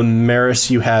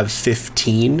 Vimeris, you have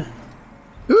 15.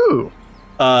 Ooh.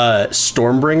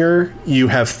 Stormbringer, you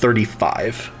have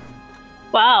 35.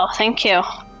 Wow, thank you.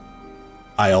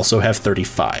 I also have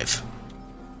 35.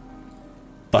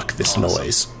 Fuck this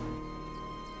noise.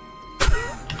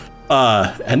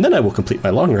 And then I will complete my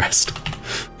long rest.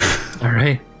 All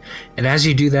right. And as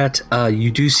you do that, you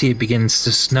do see it begins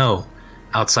to snow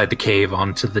outside the cave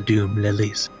onto the Doom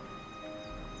Lilies.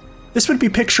 This would be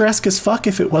picturesque as fuck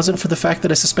if it wasn't for the fact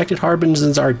that I suspected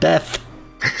harbingers our death.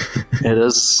 It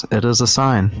is a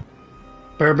sign.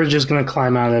 Burbage is going to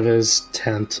climb out of his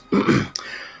tent.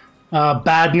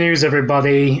 Bad news,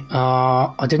 everybody.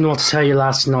 I didn't want to tell you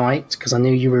last night because I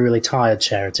knew you were really tired,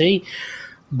 Charity.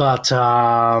 But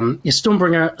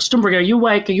Stormbringer, you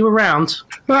awake? Are you around?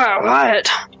 What?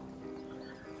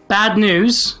 Bad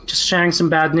news. Just sharing some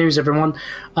bad news, everyone.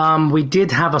 We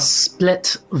did have a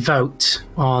split vote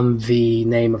on the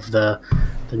name of the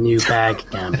new bag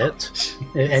gambit.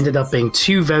 It ended up being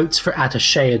 2 votes for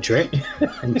Attaché Adric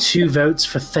and 2 votes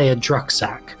for Thea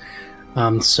Drucksack.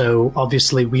 So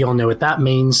obviously we all know what that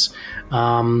means.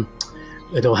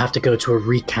 It'll have to go to a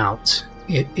recount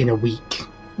in a week.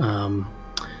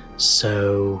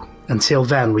 So until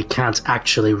then, we can't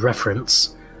actually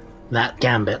reference that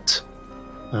gambit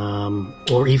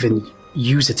or even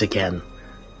use it again.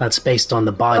 That's based on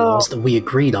the bylaws that we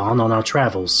agreed on our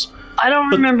travels. I don't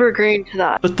remember agreeing to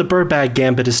that. But the Burbag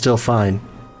Gambit is still fine.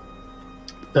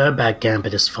 Burbag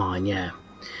Gambit is fine, yeah.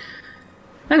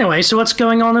 Anyway, so what's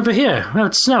going on over here? Oh,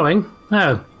 it's snowing.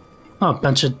 Oh, a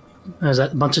bunch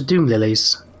of Doom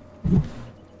Lilies.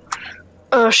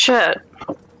 Oh shit.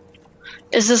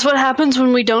 Is this what happens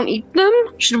when we don't eat them?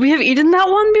 Should we have eaten that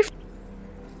one before?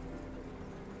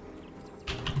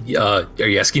 Are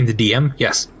you asking the DM?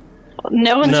 Yes.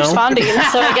 No one's responding,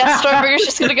 so I guess Stormbringer's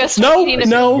just gonna go start eating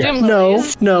Doom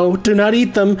Lilies. No, do not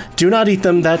eat them. Do not eat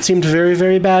them. That seemed very,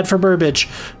 very bad for Burbage.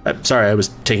 Sorry, I was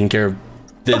taking care of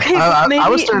the... Okay,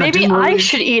 maybe I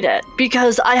should eat it,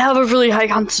 because I have a really high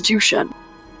constitution.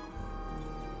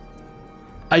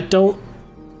 I don't...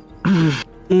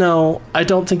 No, I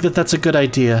don't think that that's a good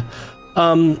idea.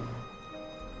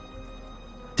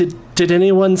 Did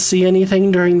anyone see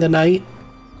anything during the night?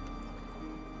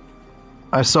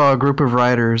 I saw a group of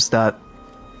riders that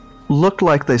looked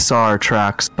like they saw our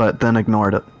tracks, but then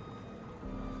ignored it.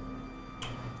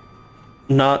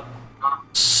 Not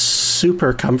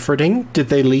super comforting. Did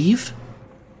they leave?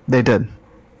 They did.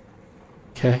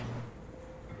 Okay.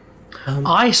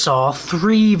 I saw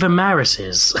 3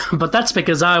 Vimarises, but that's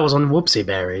because I was on Whoopsie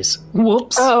Berries.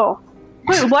 Whoops. Oh.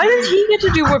 Wait, why did he get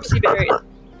to do whoopsie berries?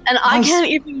 And I can't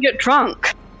even get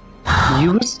drunk.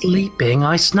 You were sleeping.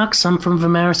 I snuck some from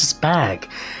Vimeris' bag.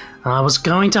 I was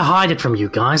going to hide it from you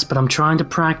guys, but I'm trying to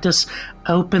practice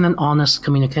open and honest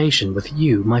communication with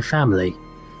you, my family.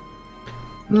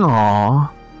 Aww.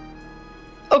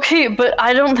 Okay, but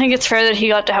I don't think it's fair that he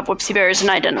got to have whoopsie berries and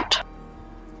I didn't.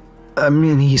 I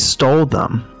mean, he stole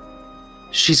them.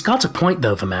 She's got a point,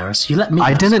 though, Vimeris. You let me.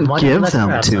 I didn't Why did you give let her them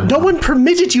have to them? No one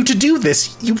permitted you to do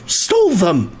this. You stole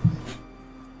them.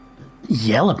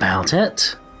 Yell about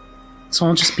it.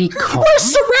 Someone just be calm. We're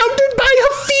surrounded by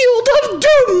a field of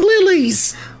doom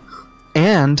lilies.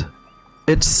 And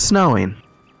it's snowing.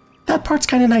 That part's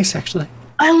kind of nice, actually.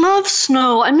 I love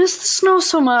snow. I miss the snow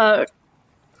so much.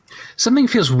 Something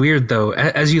feels weird, though.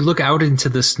 As you look out into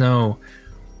the snow,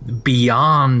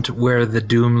 beyond where the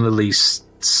Doom Lilies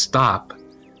stop,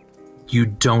 you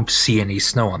don't see any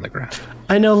snow on the ground.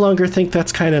 I no longer think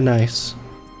that's kind of nice.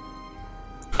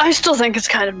 I still think it's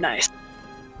kind of nice.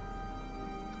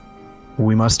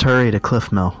 We must hurry to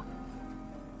Cliff Mill.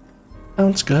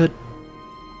 Sounds good.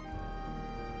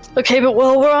 Okay, but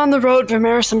while we're on the road,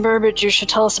 Vimeris and Burbage, you should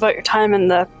tell us about your time in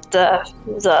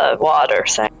the water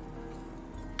thing.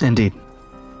 Indeed.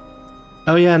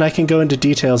 Oh yeah, and I can go into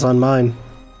details on mine.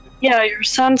 Yeah, your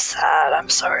son's sad. I'm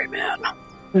sorry, man.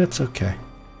 It's okay.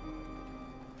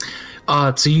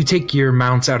 So you take your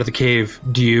mounts out of the cave.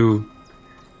 Do you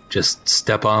just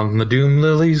step on the Doom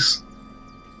Lilies?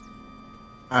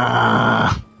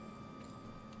 I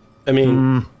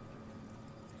mean...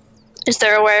 Is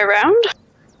there a way around?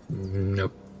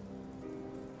 Nope.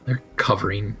 They're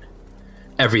covering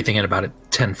everything in about a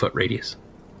 10-foot radius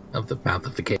of the mouth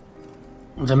of the cave.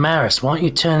 Vimeris, why don't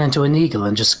you turn into an eagle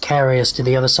and just carry us to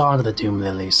the other side of the Doom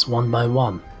Lilies, one by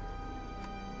one?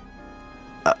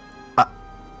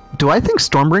 Do I think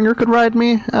Stormbringer could ride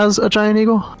me as a giant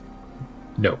eagle?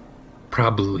 No,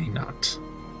 probably not.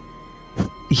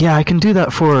 Yeah, I can do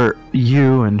that for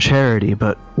you and Charity,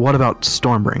 but what about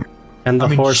Stormbringer? And the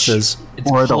horses.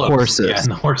 Or the horses. Yeah,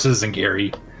 and the horses and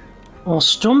Gary. Well,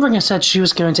 Stormbringer said she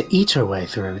was going to eat her way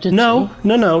through, didn't she? No.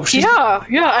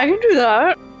 Yeah, I can do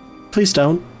that. Please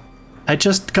don't. I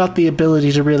just got the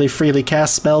ability to really freely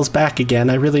cast spells back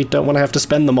again. I really don't want to have to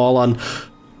spend them all on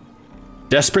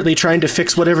desperately trying to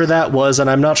fix whatever that was, and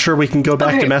I'm not sure we can go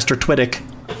back to Master Twittick.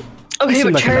 Okay, seem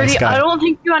but like a Charity, nice guy. I don't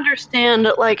think you understand,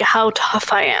 like, how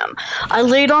tough I am. I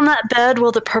laid on that bed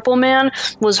while the purple man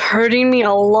was hurting me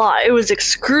a lot. It was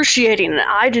excruciating, and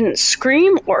I didn't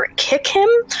scream or kick him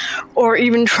or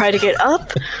even try to get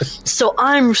up. So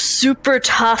I'm super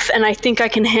tough, and I think I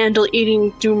can handle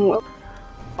eating Doomwell.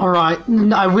 Alright,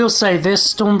 I will say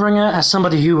this, Stormbringer, as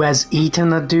somebody who has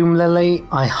eaten a Doom Lily,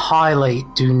 I highly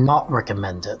do not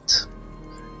recommend it.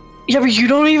 Yeah, but you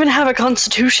don't even have a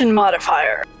constitution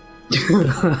modifier.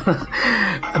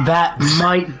 That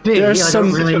might be. I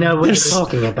don't really know what you're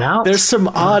talking about. There's some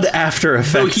odd after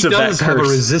effects he of that does have a curse.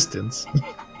 resistance.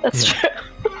 That's true.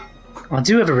 I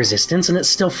do have a resistance, and it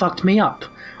still fucked me up.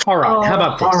 Alright, how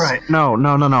about this? Alright, no.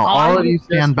 All of you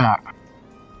stand back.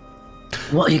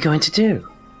 What are you going to do?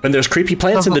 When there's creepy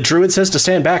plants and the druid says to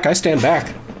stand back, I stand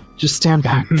back. Just stand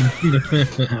back.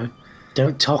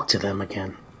 Don't talk to them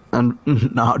again. And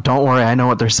no, don't worry, I know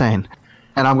what they're saying.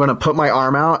 And I'm going to put my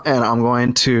arm out, and I'm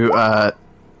going to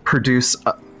produce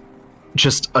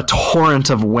just a torrent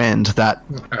of wind that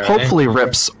hopefully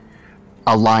rips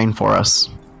a line for us.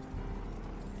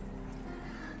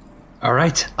 All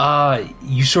right.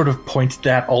 You sort of point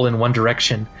that all in one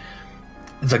direction.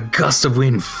 The gust of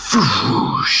wind.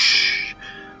 Whoosh.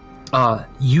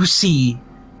 You see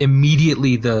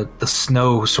immediately the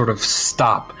snow sort of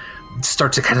start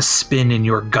to kind of spin in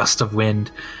your gust of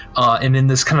wind. And in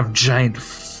this kind of giant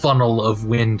funnel of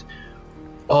wind,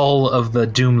 all of the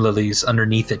Doom Lilies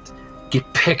underneath it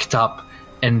get picked up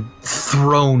and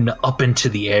thrown up into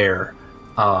the air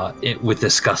with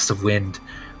this gust of wind.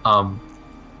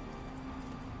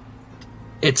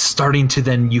 It's starting to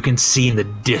then, you can see in the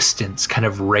distance, kind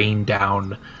of rain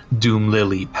down Doom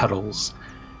Lily petals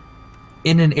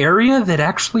in an area that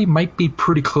actually might be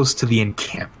pretty close to the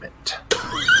encampment.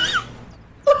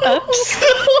 Oops.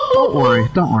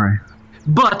 Don't worry.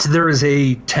 But there is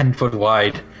a 10-foot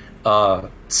wide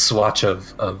swatch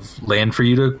of land for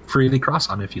you to freely cross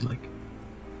on if you'd like.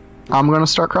 I'm going to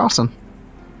start crossing.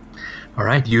 All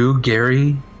right, you,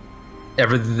 Gary,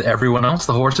 everyone else,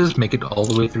 the horses, make it all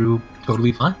the way through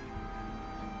totally fine.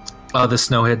 The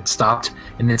snow had stopped,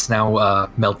 and it's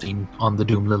now melting on the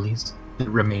Doom Lilies that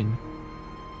remain.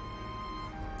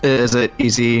 Is it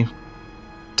easy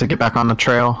to get back on the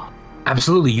trail?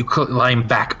 Absolutely. You climb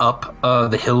back up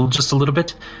the hill just a little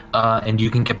bit, and you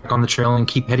can get back on the trail and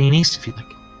keep heading east if you'd like.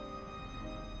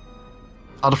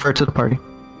 I'll defer to the party.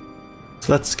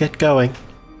 So let's get going.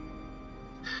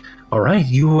 All right,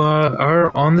 you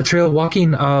are on the trail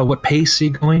walking. What pace are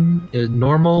you going?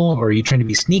 Normal, or are you trying to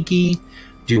be sneaky?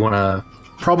 Do you want to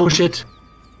push it?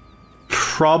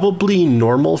 Probably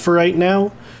normal for right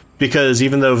now, because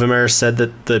even though Vimeris said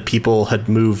that the people had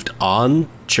moved on,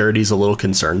 Charity's a little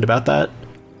concerned about that.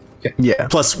 Yeah.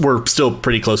 Plus, we're still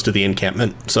pretty close to the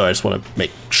encampment, so I just want to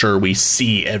make sure we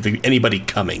see anybody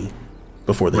coming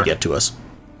before they get to us.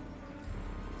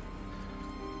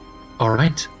 All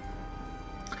right.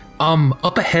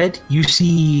 Up ahead, you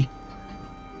see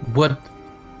what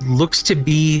looks to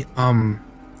be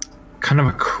kind of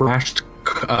a crashed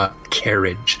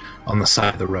carriage on the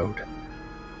side of the road.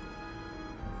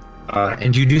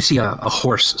 And you do see a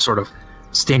horse sort of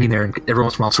standing there, and every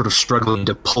once in a while sort of struggling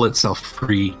to pull itself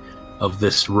free of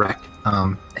this wreck.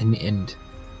 And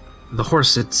the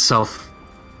horse itself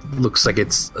looks like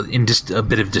it's in just a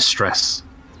bit of distress.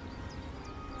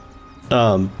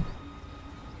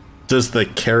 Does the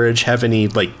carriage have any,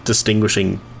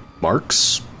 distinguishing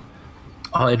marks?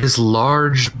 It is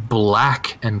large,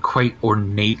 black, and quite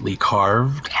ornately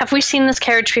carved. Have we seen this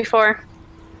carriage before?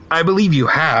 I believe you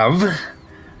have.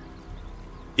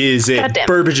 Is it Goddamn.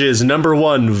 Burbage's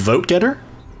 #1 vote getter?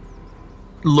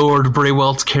 Lord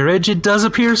Braywelt's carriage? It does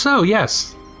appear so,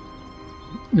 yes.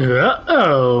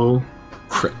 Uh-oh.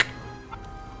 Crick.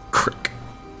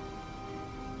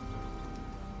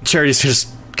 Charity's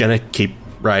just gonna keep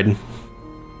riding.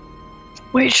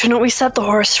 Wait, shouldn't we set the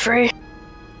horse free?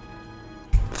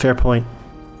 Fair point.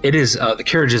 It is, the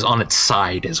carriage is on its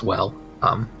side as well.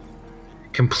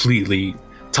 Completely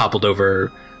toppled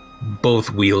over. Both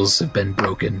wheels have been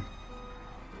broken.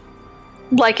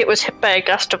 Like it was hit by a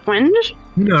gust of wind?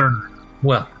 No.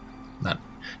 Well, not.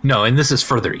 No, and this is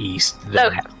further east.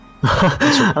 Okay.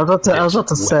 I was about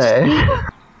to say.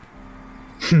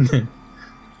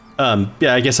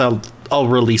 Yeah, I guess I'll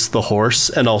release the horse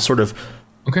and I'll sort of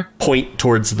point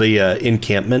towards the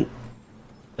encampment.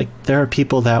 Like, there are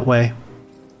people that way.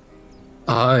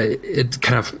 It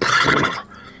kind of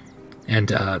and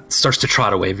starts to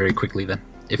trot away very quickly. Then,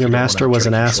 if your master was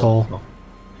an asshole.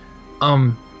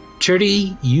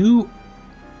 Charity, you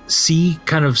see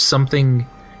kind of something,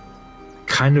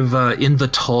 in the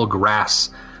tall grass,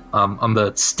 on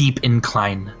the steep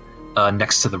incline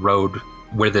next to the road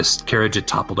where this carriage had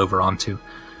toppled over onto,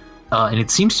 and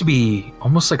it seems to be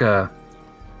almost like a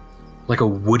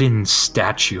wooden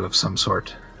statue of some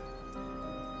sort.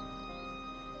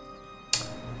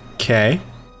 Okay.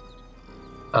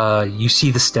 You see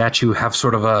the statue have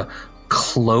sort of a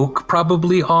cloak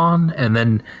probably on, and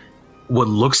then what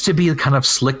looks to be kind of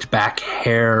slicked back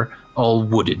hair, all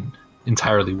wooden,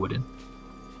 entirely wooden.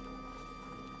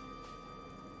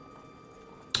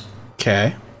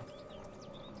 Okay.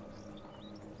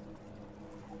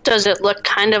 Does it look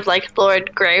kind of like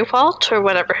Lord Greywalt, or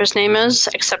whatever his name is,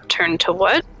 except turned to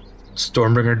wood?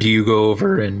 Stormbringer, do you go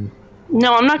over and...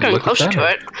 No, I'm not going Look at closer that. to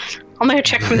it. I'll make a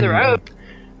check from the road.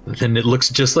 Then it looks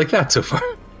just like that so far.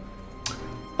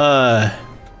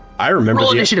 I remember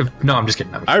Roll the initiative. No, I'm just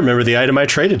kidding. I remember the item I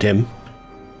traded him.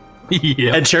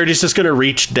 Yeah. And Charity's just gonna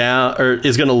reach down, or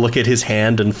is gonna look at his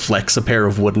hand and flex a pair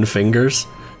of wooden fingers,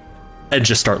 and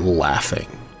just start laughing.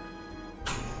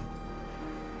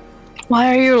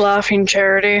 Why are you laughing,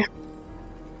 Charity?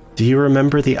 Do you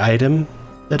remember the item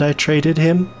that I traded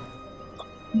him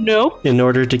Nope. in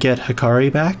order to get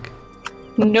Hikari back?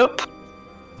 Nope.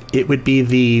 It would be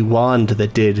the wand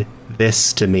that did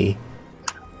this to me.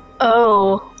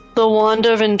 Oh, the Wand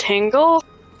of Entangle?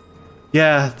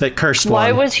 Yeah, that cursed one.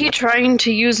 Why was he trying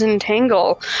to use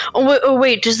Entangle? Oh,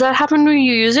 wait, does that happen when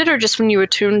you use it, or just when you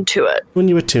attune to it? When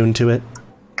you attune to it.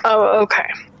 Oh, okay.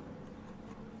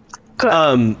 Good.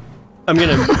 I'm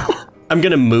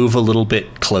gonna move a little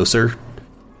bit closer.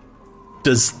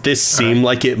 Does this seem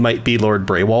like it might be Lord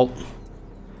Braywalt?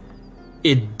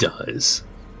 It does.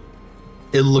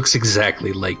 It looks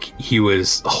exactly like he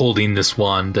was holding this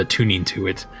wand, attuning to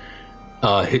it.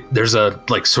 There's a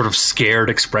sort of scared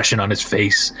expression on his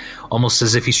face, almost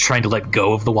as if he's trying to let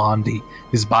go of the wand.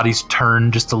 His body's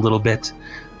turned just a little bit,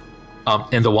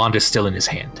 and the wand is still in his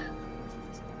hand.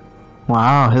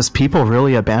 Wow, his people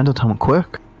really abandoned him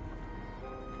quick.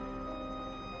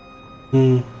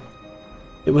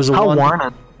 It was a How wand. worn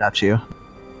is that statue?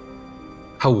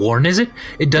 How worn is it?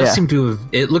 It does Yeah. seem to have...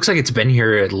 It looks like it's been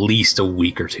here at least a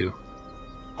week or two.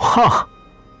 Huh.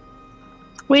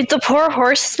 Wait, the poor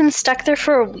horse has been stuck there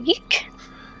for a week?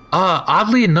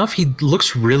 Oddly enough, he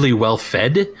looks really well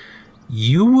fed.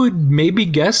 You would maybe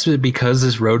guess that because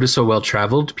this road is so well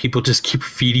traveled, people just keep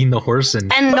feeding the horse and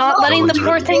Not letting the one's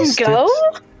poor thing released go?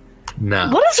 no.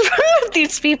 What is wrong with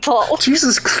these people?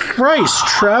 Jesus Christ!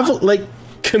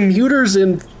 Commuters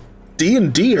in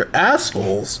D&D are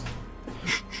assholes.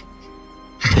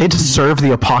 They deserve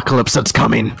the apocalypse that's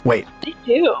coming. Wait. They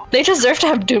do. They deserve to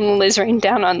have doom lilies rain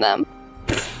down on them.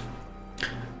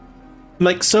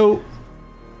 So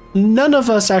none of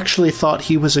us actually thought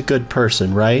he was a good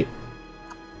person, right?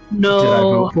 No. Did I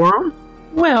vote for him?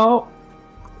 Well,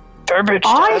 Burbage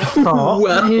I did. thought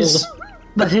Well.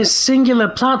 that his singular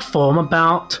platform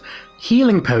about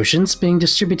healing potions being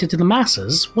distributed to the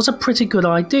masses was a pretty good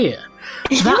idea.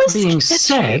 That was being sketchy.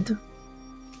 said,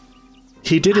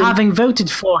 He didn't. having voted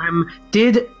for him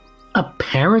did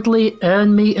apparently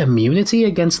earn me immunity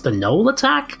against the Knoll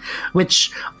attack,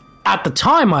 which at the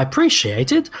time I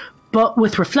appreciated, but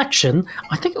with reflection,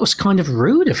 I think it was kind of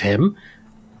rude of him.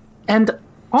 And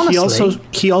honestly,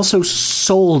 he also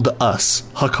sold us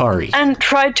Hikari. And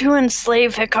tried to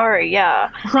enslave Hikari, yeah.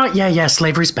 right, yeah,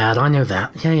 slavery's bad, I know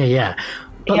that. Yeah.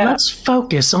 But Yeah. let's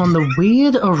focus on the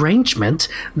weird arrangement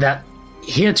that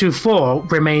heretofore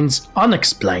remains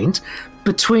unexplained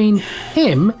between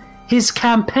him, his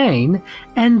campaign,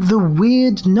 and the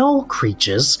weird Knoll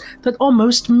creatures that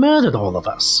almost murdered all of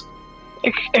us.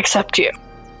 Except you.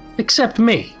 Except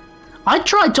me. I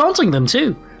tried taunting them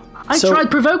too. I So-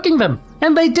 tried provoking them,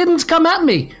 and they didn't come at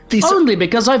me. These- only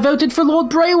because I voted for Lord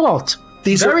Braywalt.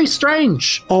 These Very are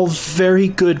strange. all very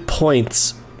good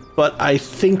points, but I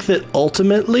think that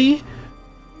ultimately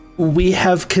we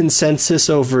have consensus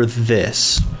over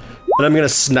this. And I'm going to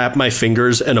snap my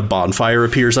fingers and a bonfire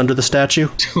appears under the statue.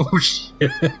 Oh,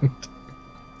 shit.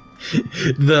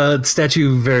 The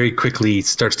statue very quickly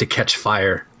starts to catch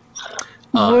fire.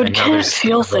 Wood and now can't there's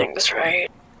feel kind of a- things,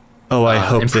 right? Oh, I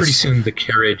hope and pretty this... soon the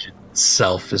carriage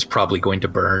itself is probably going to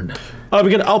burn.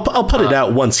 I'll put it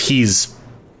out once he's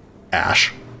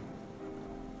ash.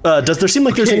 Does there seem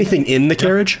like there's anything in the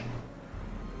carriage?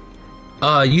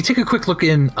 You take a quick look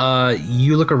in.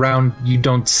 You look around. You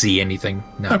don't see anything.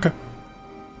 No. Okay.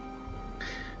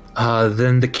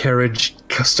 Then the carriage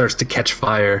starts to catch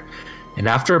fire, and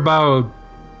after probably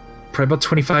about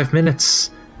 25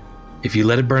 minutes, if you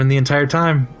let it burn the entire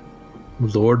time,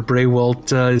 Lord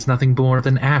Braywalt is nothing more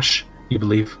than ash, you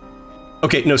believe.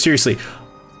 Okay, no, seriously.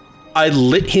 I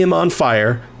lit him on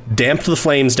fire, damped the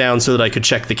flames down so that I could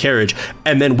check the carriage,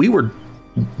 and then we were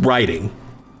riding.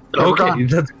 Okay,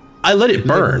 I let it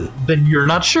burn. Then you're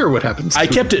not sure what happens. I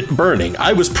kept it burning.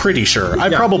 I was pretty sure. I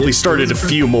probably started a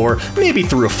few more, maybe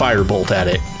threw a firebolt at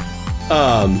it.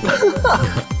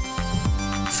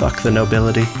 Fuck the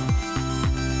nobility.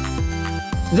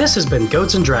 This has been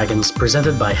Goats and Dragons,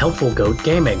 presented by Helpful Goat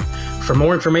Gaming. For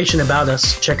more information about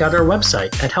us, check out our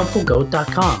website at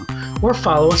helpfulgoat.com or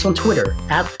follow us on Twitter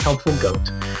at helpfulgoat.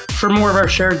 For more of our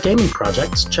shared gaming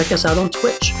projects, check us out on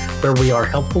Twitch, where we are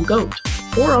Helpful Goat,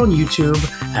 or on YouTube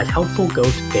at Helpful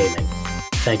Goat Gaming.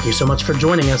 Thank you so much for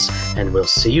joining us, and we'll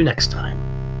see you next time.